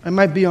amen. It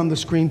might be on the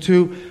screen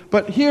too.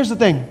 But here's the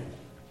thing.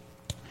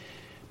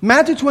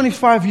 Matthew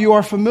 25, you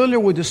are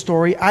familiar with the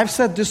story. I've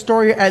said this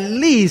story at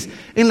least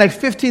in like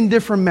 15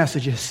 different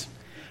messages.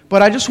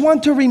 But I just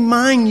want to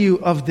remind you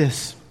of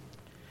this.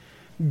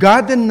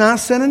 God did not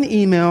send an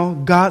email.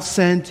 God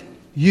sent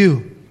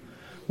you.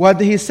 What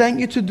did He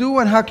send you to do,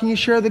 and how can you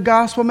share the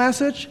gospel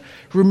message?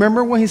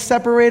 Remember when He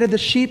separated the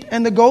sheep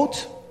and the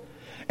goat?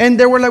 And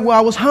they were like, well,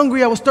 I was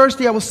hungry, I was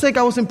thirsty, I was sick,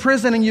 I was in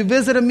prison, and you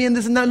visited me and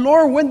this and that.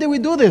 Lord, when did we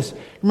do this?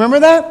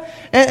 Remember that?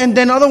 And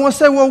then other ones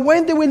said, well,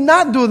 when did we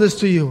not do this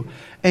to you?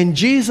 And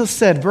Jesus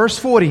said, verse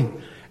 40,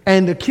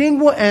 and the king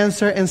will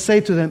answer and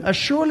say to them,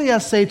 assuredly I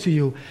say to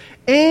you,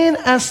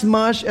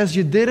 inasmuch as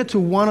you did it to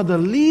one of the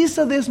least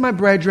of these, my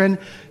brethren,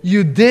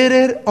 you did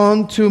it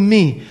unto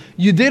me.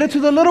 You did it to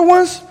the little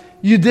ones,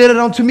 you did it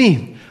unto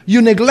me.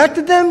 You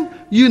neglected them,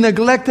 you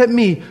neglected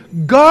me.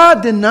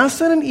 God did not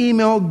send an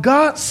email,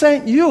 God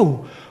sent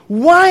you.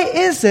 Why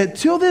is it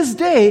till this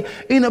day,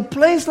 in a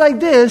place like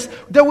this,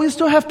 that we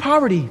still have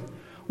poverty?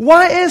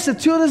 Why is it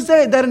till this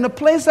day that in a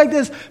place like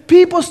this,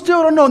 people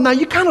still don't know? Now,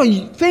 you kind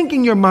of think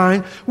in your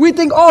mind, we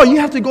think, oh, you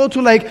have to go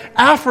to like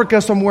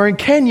Africa somewhere, in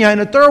Kenya, in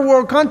a third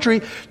world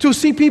country, to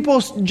see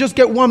people just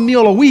get one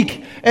meal a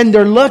week, and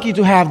they're lucky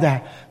to have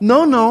that.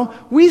 No,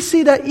 we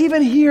see that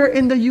even here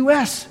in the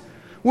U.S.,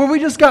 where we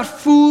just got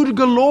food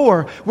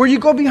galore, where you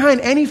go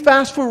behind any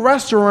fast food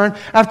restaurant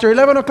after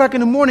 11 o'clock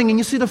in the morning and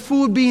you see the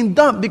food being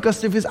dumped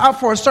because if it's out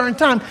for a certain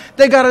time,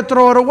 they got to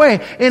throw it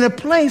away. In a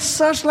place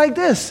such like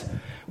this,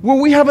 where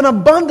we have an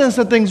abundance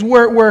of things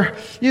where,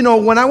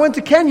 when I went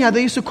to Kenya,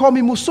 they used to call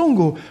me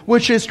Musungu,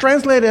 which is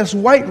translated as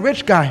white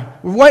rich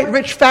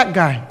fat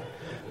guy.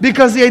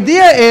 Because the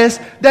idea is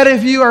that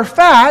if you are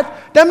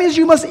fat, that means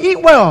you must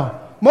eat well.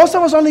 Most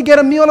of us only get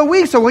a meal a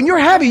week, so when you're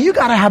heavy, you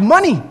got to have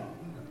money.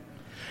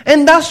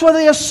 And that's what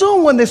they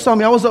assumed when they saw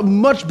me. I was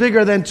much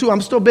bigger than two.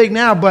 I'm still big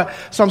now,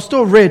 so I'm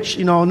still rich,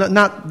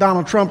 not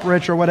Donald Trump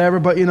rich or whatever,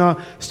 but,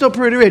 still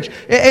pretty rich.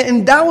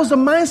 And that was the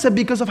mindset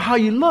because of how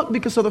you look,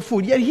 because of the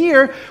food. Yet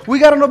here, we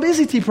got an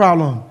obesity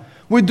problem.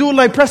 We do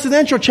like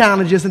presidential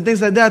challenges and things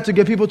like that to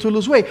get people to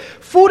lose weight.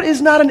 Food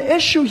is not an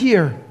issue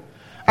here.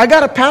 I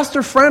got a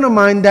pastor friend of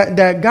mine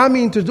that got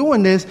me into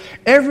doing this.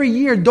 Every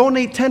year,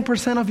 donate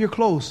 10% of your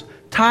clothes.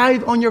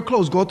 Tithe on your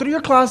clothes. Go through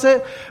your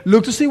closet,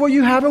 look to see what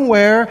you have and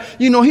wear.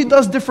 He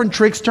does different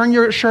tricks. Turn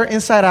your shirt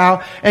inside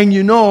out, and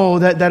you know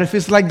that if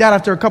it's like that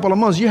after a couple of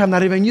months, you have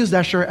not even used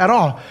that shirt at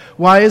all.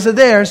 Why is it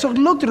there? So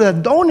look through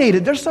that. Donate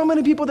it. There's so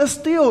many people that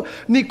still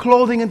need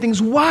clothing and things.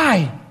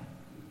 Why?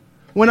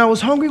 When I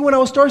was hungry, when I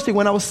was thirsty,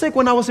 when I was sick,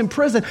 when I was in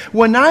prison,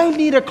 when I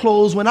needed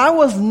clothes, when I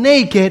was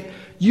naked,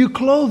 you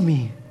clothed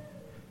me.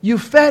 You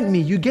fed me.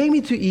 You gave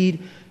me to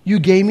eat. You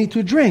gave me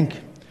to drink.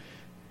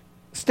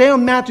 Stay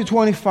on Matthew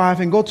 25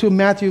 and go to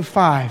Matthew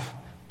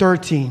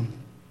 5:13.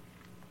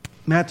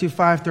 Matthew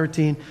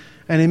 5:13,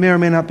 and it may or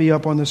may not be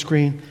up on the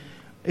screen.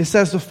 It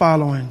says the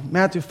following,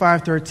 Matthew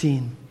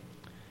 5:13.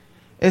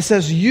 It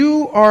says,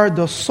 "You are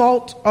the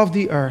salt of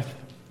the earth.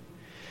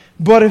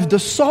 But if the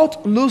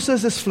salt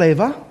loses its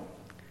flavor,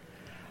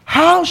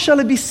 how shall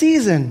it be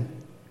seasoned?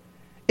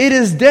 It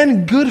is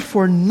then good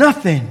for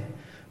nothing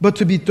but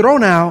to be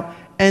thrown out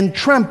and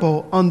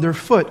trampled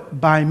underfoot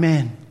by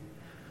men."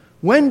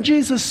 When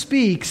Jesus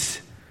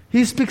speaks,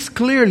 he speaks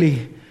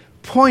clearly,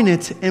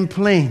 pointed, and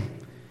plain.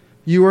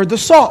 You are the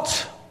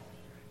salt.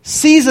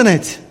 Season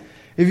it.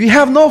 If you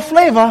have no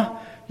flavor,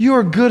 you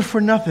are good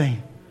for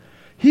nothing.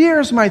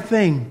 Here's my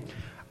thing.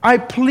 I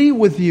plead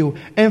with you,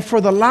 and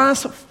for the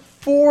last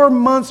 4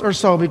 months or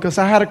so, because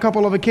I had a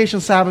couple of vacation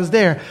Sabbaths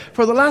there.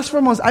 For the last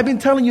 4 months, I've been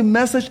telling you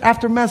message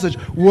after message.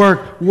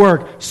 Work,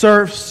 work,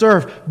 serve,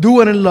 serve. Do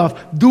it in love.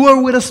 Do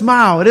it with a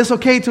smile. It is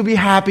okay to be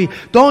happy.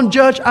 Don't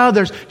judge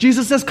others.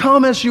 Jesus says,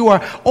 come as you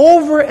are.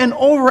 Over and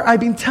over,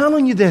 I've been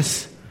telling you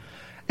this.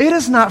 It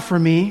is not for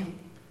me.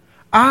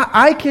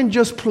 I can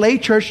just play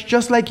church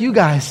just like you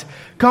guys.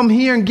 Come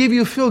here and give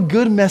you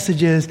feel-good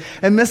messages.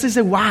 And messages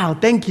say, wow,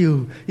 thank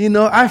you. You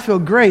know, I feel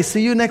great.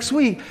 See you next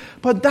week.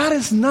 But that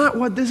is not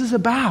what this is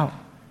about.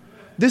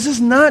 This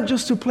is not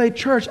just to play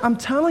church. I'm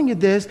telling you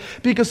this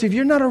because if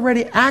you're not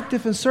already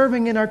active and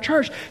serving in our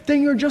church,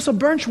 then you're just a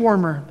bench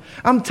warmer.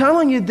 I'm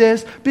telling you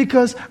this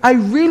because I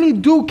really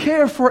do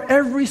care for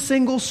every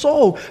single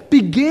soul,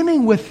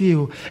 beginning with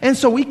you. And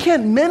so we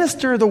can't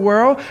minister the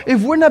world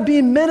if we're not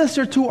being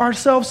ministered to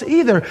ourselves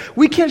either.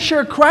 We can't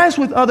share Christ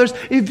with others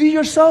if you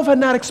yourself have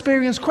not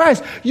experienced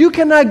Christ. You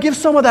cannot give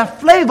some of that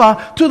flavor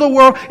to the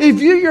world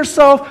if you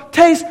yourself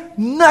taste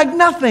like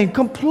nothing,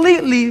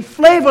 completely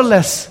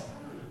flavorless.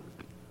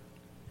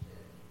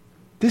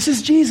 This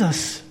is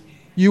Jesus.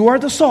 You are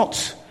the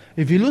salt.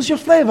 If you lose your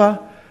flavor,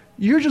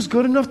 you're just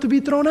good enough to be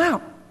thrown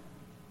out.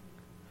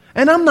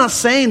 And I'm not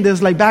saying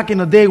this like back in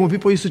the day when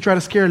people used to try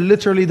to scare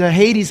literally the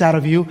Hades out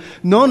of you.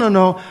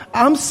 No.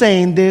 I'm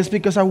saying this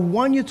because I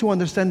want you to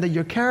understand that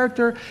your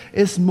character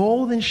is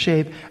molded and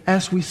shaped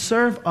as we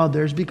serve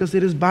others, because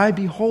it is by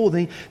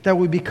beholding that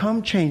we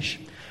become changed.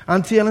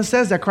 Auntie Ellen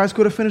says that Christ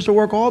could have finished the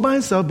work all by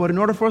himself, but in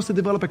order for us to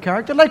develop a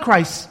character like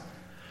Christ,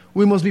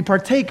 we must be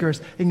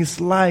partakers in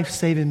his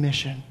life-saving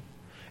mission.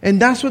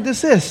 And that's what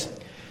this is.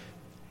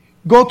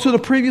 Go to the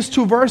previous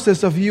 2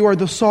 verses of you are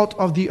the salt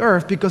of the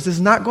earth, because it's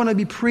not going to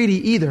be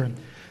pretty either.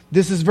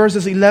 This is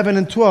verses 11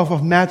 and 12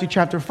 of Matthew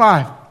chapter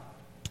 5.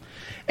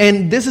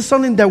 And this is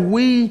something that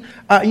we,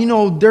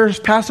 there's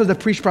pastors that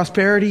preach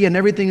prosperity and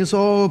everything is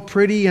all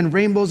pretty and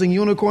rainbows and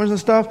unicorns and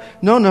stuff.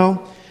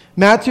 No.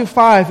 Matthew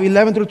 5,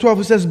 11 through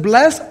 12, it says,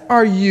 "Blessed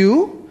are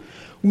you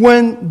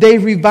when they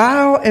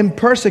revile and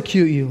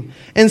persecute you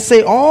and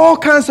say all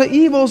kinds of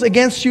evils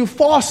against you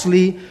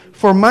falsely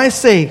for my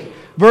sake."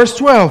 Verse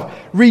 12,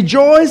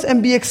 "Rejoice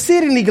and be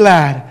exceedingly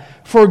glad,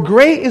 for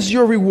great is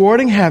your reward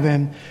in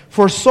heaven,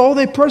 for so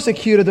they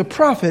persecuted the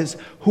prophets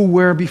who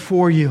were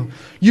before you."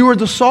 You are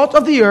the salt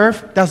of the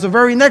earth. That's the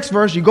very next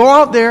verse. You go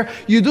out there,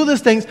 you do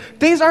these things.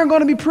 Things aren't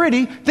going to be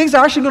pretty. Things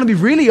are actually going to be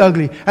really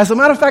ugly. As a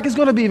matter of fact, it's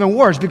going to be even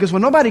worse, because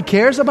when nobody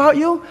cares about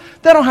you,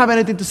 they don't have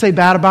anything to say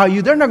bad about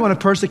you. They're not going to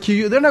persecute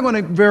you. They're not going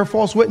to bear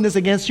false witness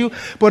against you.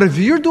 But if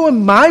you're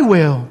doing my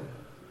will,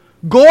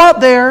 go out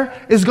there,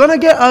 it's going to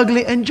get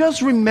ugly, and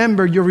just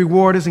remember your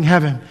reward is in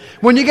heaven.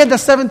 When you get the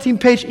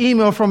 17-page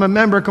email from a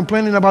member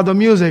complaining about the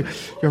music,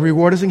 your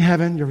reward is in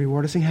heaven, your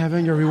reward is in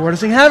heaven, your reward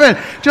is in heaven.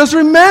 Just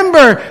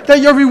remember that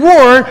your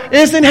reward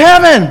is in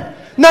heaven.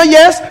 Now,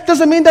 yes,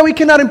 doesn't mean that we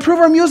cannot improve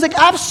our music.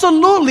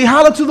 Absolutely,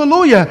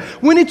 hallelujah.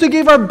 We need to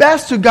give our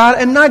best to God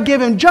and not give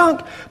him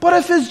junk. But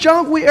if it's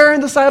junk, we err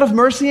in the side of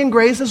mercy and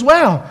grace as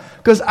well,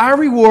 because our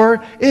reward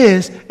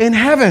is in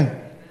heaven.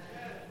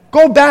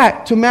 Go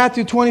back to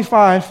Matthew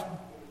 25.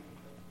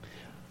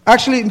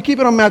 Actually, keep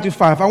it on Matthew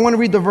 5. I want to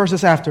read the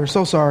verses after.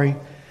 So sorry.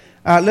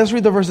 Let's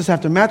read the verses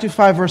after. Matthew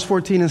 5, verse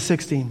 14 and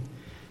 16.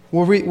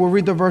 We'll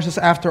read the verses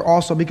after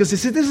also. Because you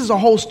see, this is a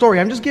whole story.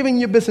 I'm just giving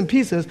you bits and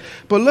pieces.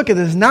 But look at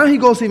this. Now he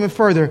goes even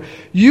further.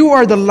 "You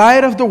are the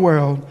light of the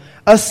world.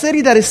 A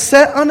city that is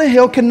set on a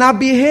hill cannot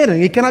be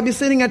hidden." It cannot be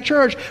sitting at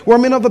church,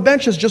 warming up the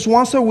benches just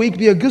once a week,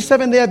 be a good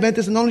 7-day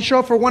Adventist, and only show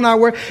up for 1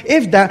 hour,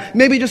 if that,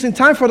 maybe just in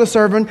time for the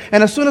sermon,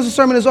 and as soon as the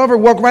sermon is over,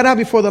 walk right out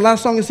before the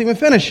last song is even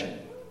finished.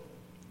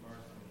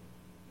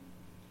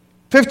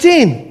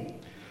 15.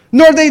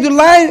 "Nor they do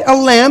light a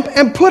lamp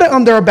and put it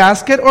under a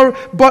basket,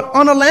 but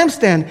on a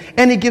lampstand,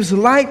 and it gives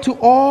light to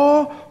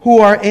all who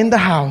are in the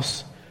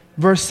house."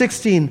 Verse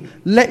 16.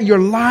 "Let your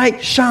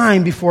light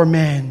shine before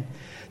men,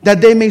 that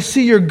they may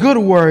see your good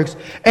works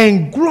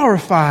and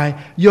glorify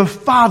your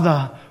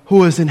Father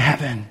who is in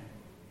heaven."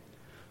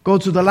 Go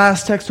to the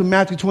last text, to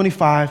Matthew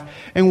 25.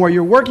 And while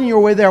you're working your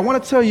way there, I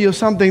want to tell you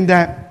something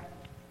that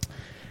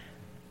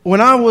When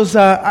I was,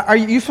 are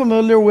you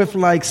familiar with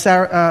like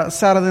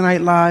Saturday Night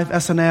Live,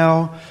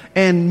 SNL,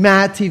 and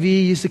Mad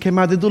TV used to come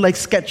out? They do like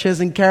sketches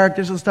and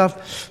characters and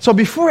stuff. So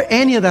before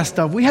any of that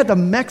stuff, we had the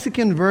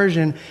Mexican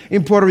version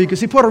in Puerto Rico.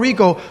 See, Puerto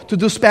Rico, to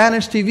do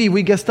Spanish TV,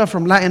 we get stuff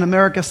from Latin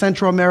America,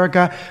 Central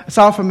America,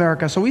 South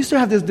America. So we used to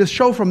have this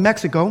show from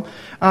Mexico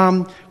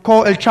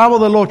called El Chavo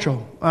del Ocho,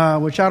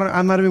 which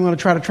I'm not even going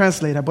to try to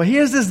translate it. But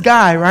here's this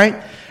guy,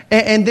 right?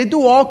 And they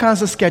do all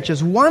kinds of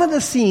sketches. One of the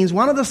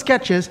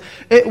sketches,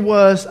 it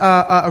was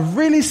a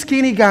really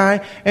skinny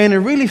guy and a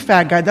really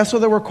fat guy. That's what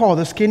they were called,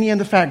 the skinny and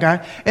the fat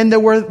guy. And there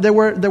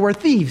were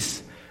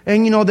thieves.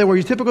 And, they were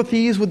your typical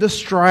thieves with the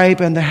stripe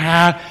and the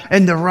hat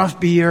and the rough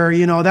beard,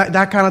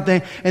 that kind of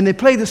thing. And they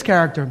played this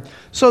character.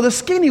 So the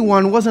skinny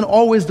one wasn't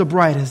always the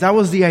brightest. That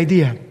was the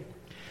idea.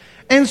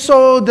 And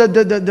so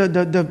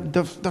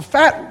the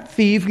fat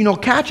thief,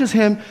 catches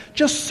him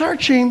just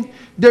searching.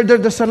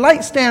 There's a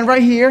light stand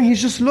right here. And he's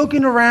just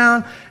looking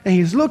around, and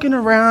he's looking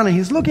around, and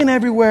he's looking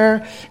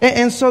everywhere.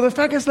 And so the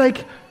fat guy's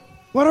like,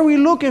 what are we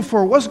looking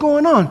for? What's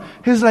going on?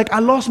 He's like, I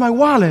lost my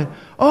wallet.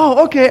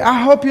 Oh, okay, I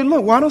hope you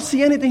look. Well, I don't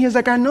see anything. He's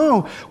like, I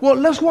know. Well,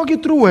 let's walk you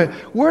through it.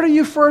 Where did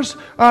you first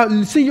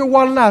see your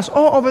wallet last?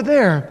 Oh, over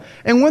there.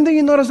 And when did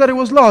you notice that it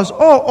was lost?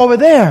 Oh, over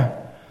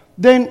there.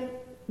 Then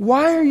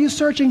why are you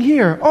searching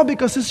here? Oh,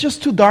 because it's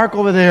just too dark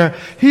over there.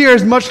 Here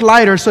is much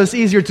lighter, so it's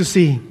easier to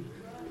see.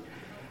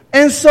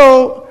 And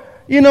so,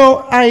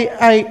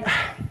 I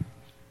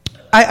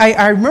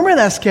remember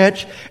that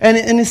sketch, and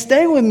it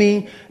stayed with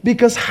me,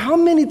 because how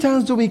many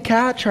times do we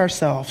catch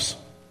ourselves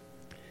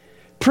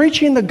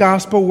preaching the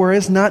gospel where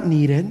it's not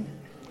needed,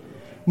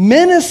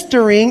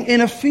 ministering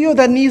in a field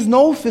that needs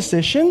no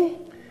physician,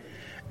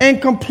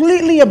 and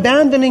completely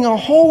abandoning a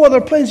whole other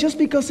place just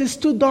because it's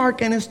too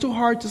dark and it's too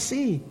hard to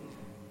see?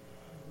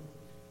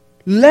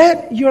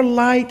 Let your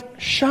light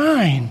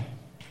shine.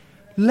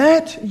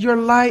 Let your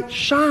light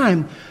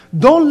shine.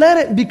 Don't let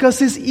it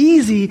because it's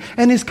easy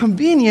and it's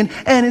convenient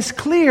and it's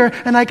clear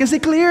and I can see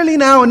clearly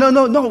now.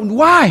 No.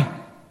 Why?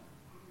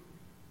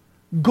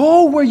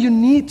 Go where you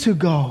need to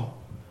go.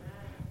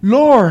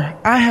 Lord,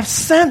 I have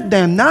sent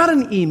them, not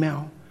an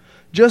email,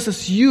 just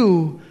as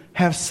you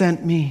have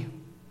sent me.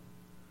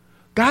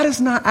 God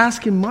is not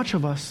asking much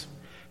of us.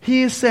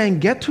 He is saying,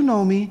 get to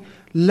know me,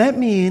 let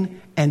me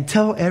in, and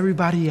tell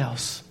everybody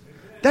else.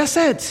 That's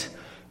it.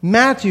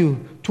 Matthew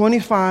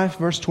 25,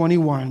 verse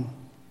 21.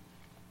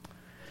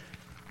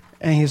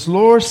 And his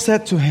Lord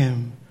said to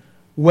him,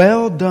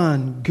 well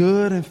done,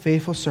 good and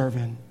faithful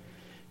servant.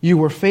 You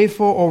were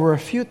faithful over a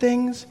few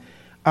things.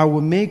 I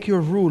will make you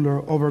a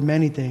ruler over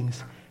many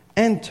things.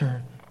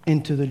 Enter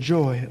into the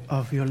joy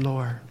of your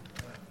Lord.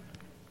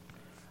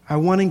 I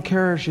want to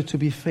encourage you to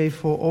be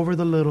faithful over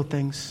the little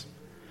things,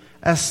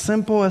 as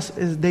simple as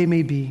they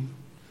may be.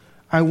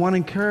 I want to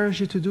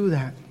encourage you to do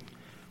that.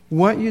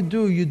 What you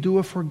do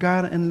it for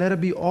God, and let it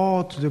be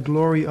all to the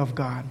glory of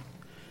God.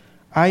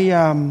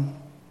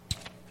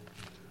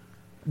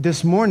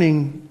 This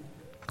morning,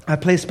 I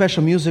played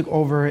special music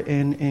over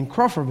in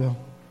Crawfordville.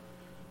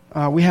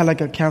 We had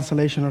like a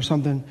cancellation or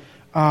something.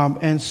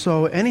 And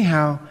so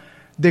anyhow,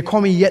 they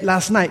called me yet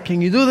last night. Can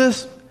you do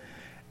this?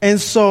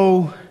 And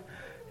so,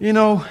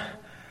 I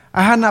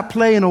had not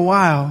played in a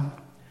while.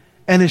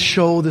 And it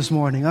showed this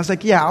morning. I was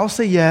like, yeah, I'll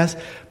say yes,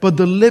 but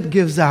the lip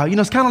gives out.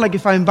 It's kind of like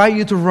if I invite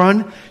you to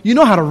run, you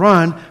know how to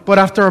run, but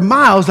after a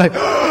mile, it's like,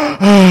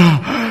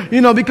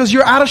 because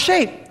you're out of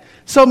shape.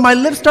 So my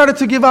lips started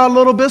to give out a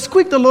little bit,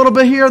 squeaked a little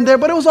bit here and there,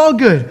 but it was all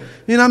good.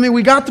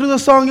 We got through the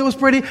song, it was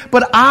pretty,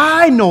 but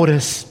I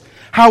noticed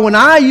how when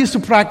I used to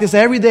practice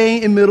every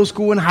day in middle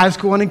school and high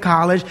school and in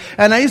college,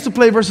 and I used to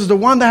play versus the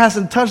one that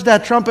hasn't touched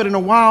that trumpet in a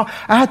while,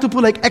 I had to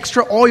put like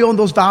extra oil on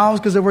those valves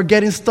because they were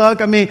getting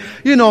stuck.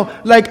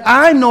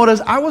 I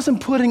noticed I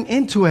wasn't putting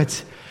into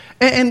it.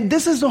 And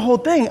this is the whole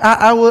thing.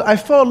 I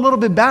felt a little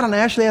bit bad, and I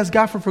actually asked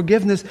God for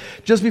forgiveness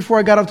just before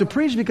I got up to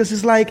preach, because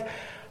it's like,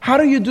 how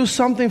do you do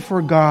something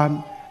for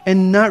God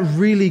and not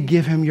really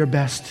give Him your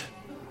best?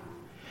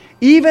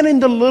 Even in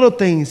the little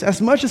things,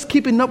 as much as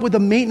keeping up with the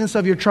maintenance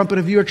of your trumpet,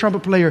 if you're a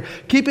trumpet player,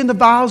 keeping the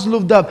valves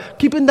lubed up,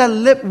 keeping that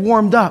lip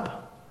warmed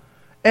up,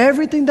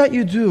 everything that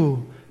you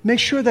do, make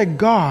sure that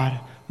God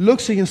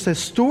looks at you and says,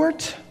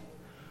 Stuart,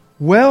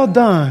 well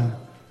done,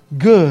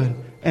 good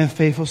and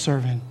faithful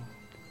servant.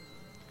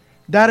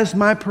 That is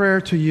my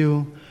prayer to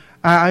you.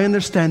 I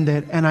understand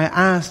it, and I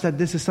ask that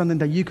this is something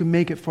that you can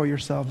make it for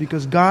yourself,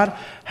 because God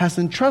has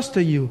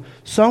entrusted you,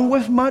 some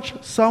with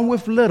much, some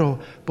with little,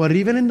 but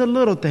even in the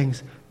little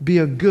things, be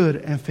a good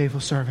and faithful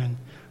servant.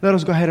 Let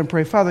us go ahead and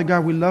pray. Father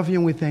God, we love you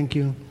and we thank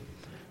you.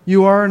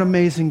 You are an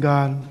amazing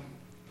God.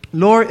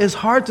 Lord, it's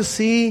hard to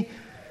see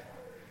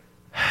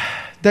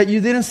that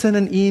you didn't send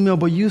an email,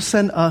 but you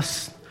sent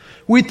us.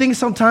 We think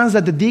sometimes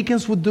that the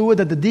deacons would do it,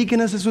 that the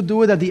deaconesses would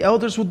do it, that the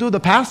elders would do it. The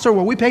pastor,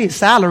 well, we pay his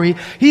salary.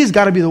 He's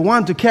got to be the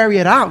one to carry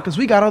it out because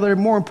we got other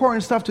more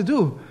important stuff to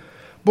do.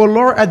 But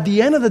Lord, at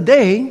the end of the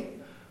day,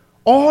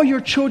 all your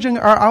children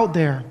are out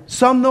there.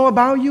 Some know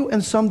about you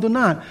and some do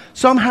not.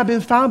 Some have been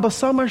found, but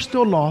some are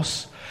still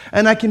lost.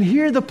 And I can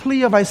hear the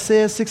plea of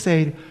Isaiah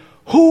 6:8.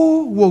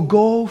 Who will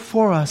go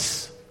for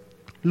us?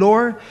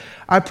 Lord,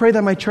 I pray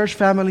that my church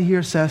family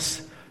here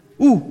says,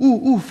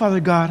 Father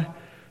God,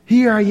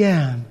 here I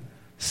am,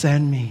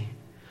 send me.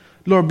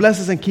 Lord, bless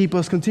us and keep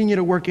us. Continue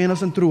to work in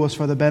us and through us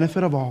for the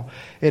benefit of all.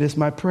 It is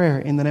my prayer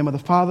in the name of the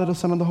Father, the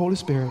Son, and the Holy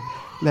Spirit.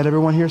 Let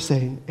everyone here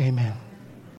say, amen.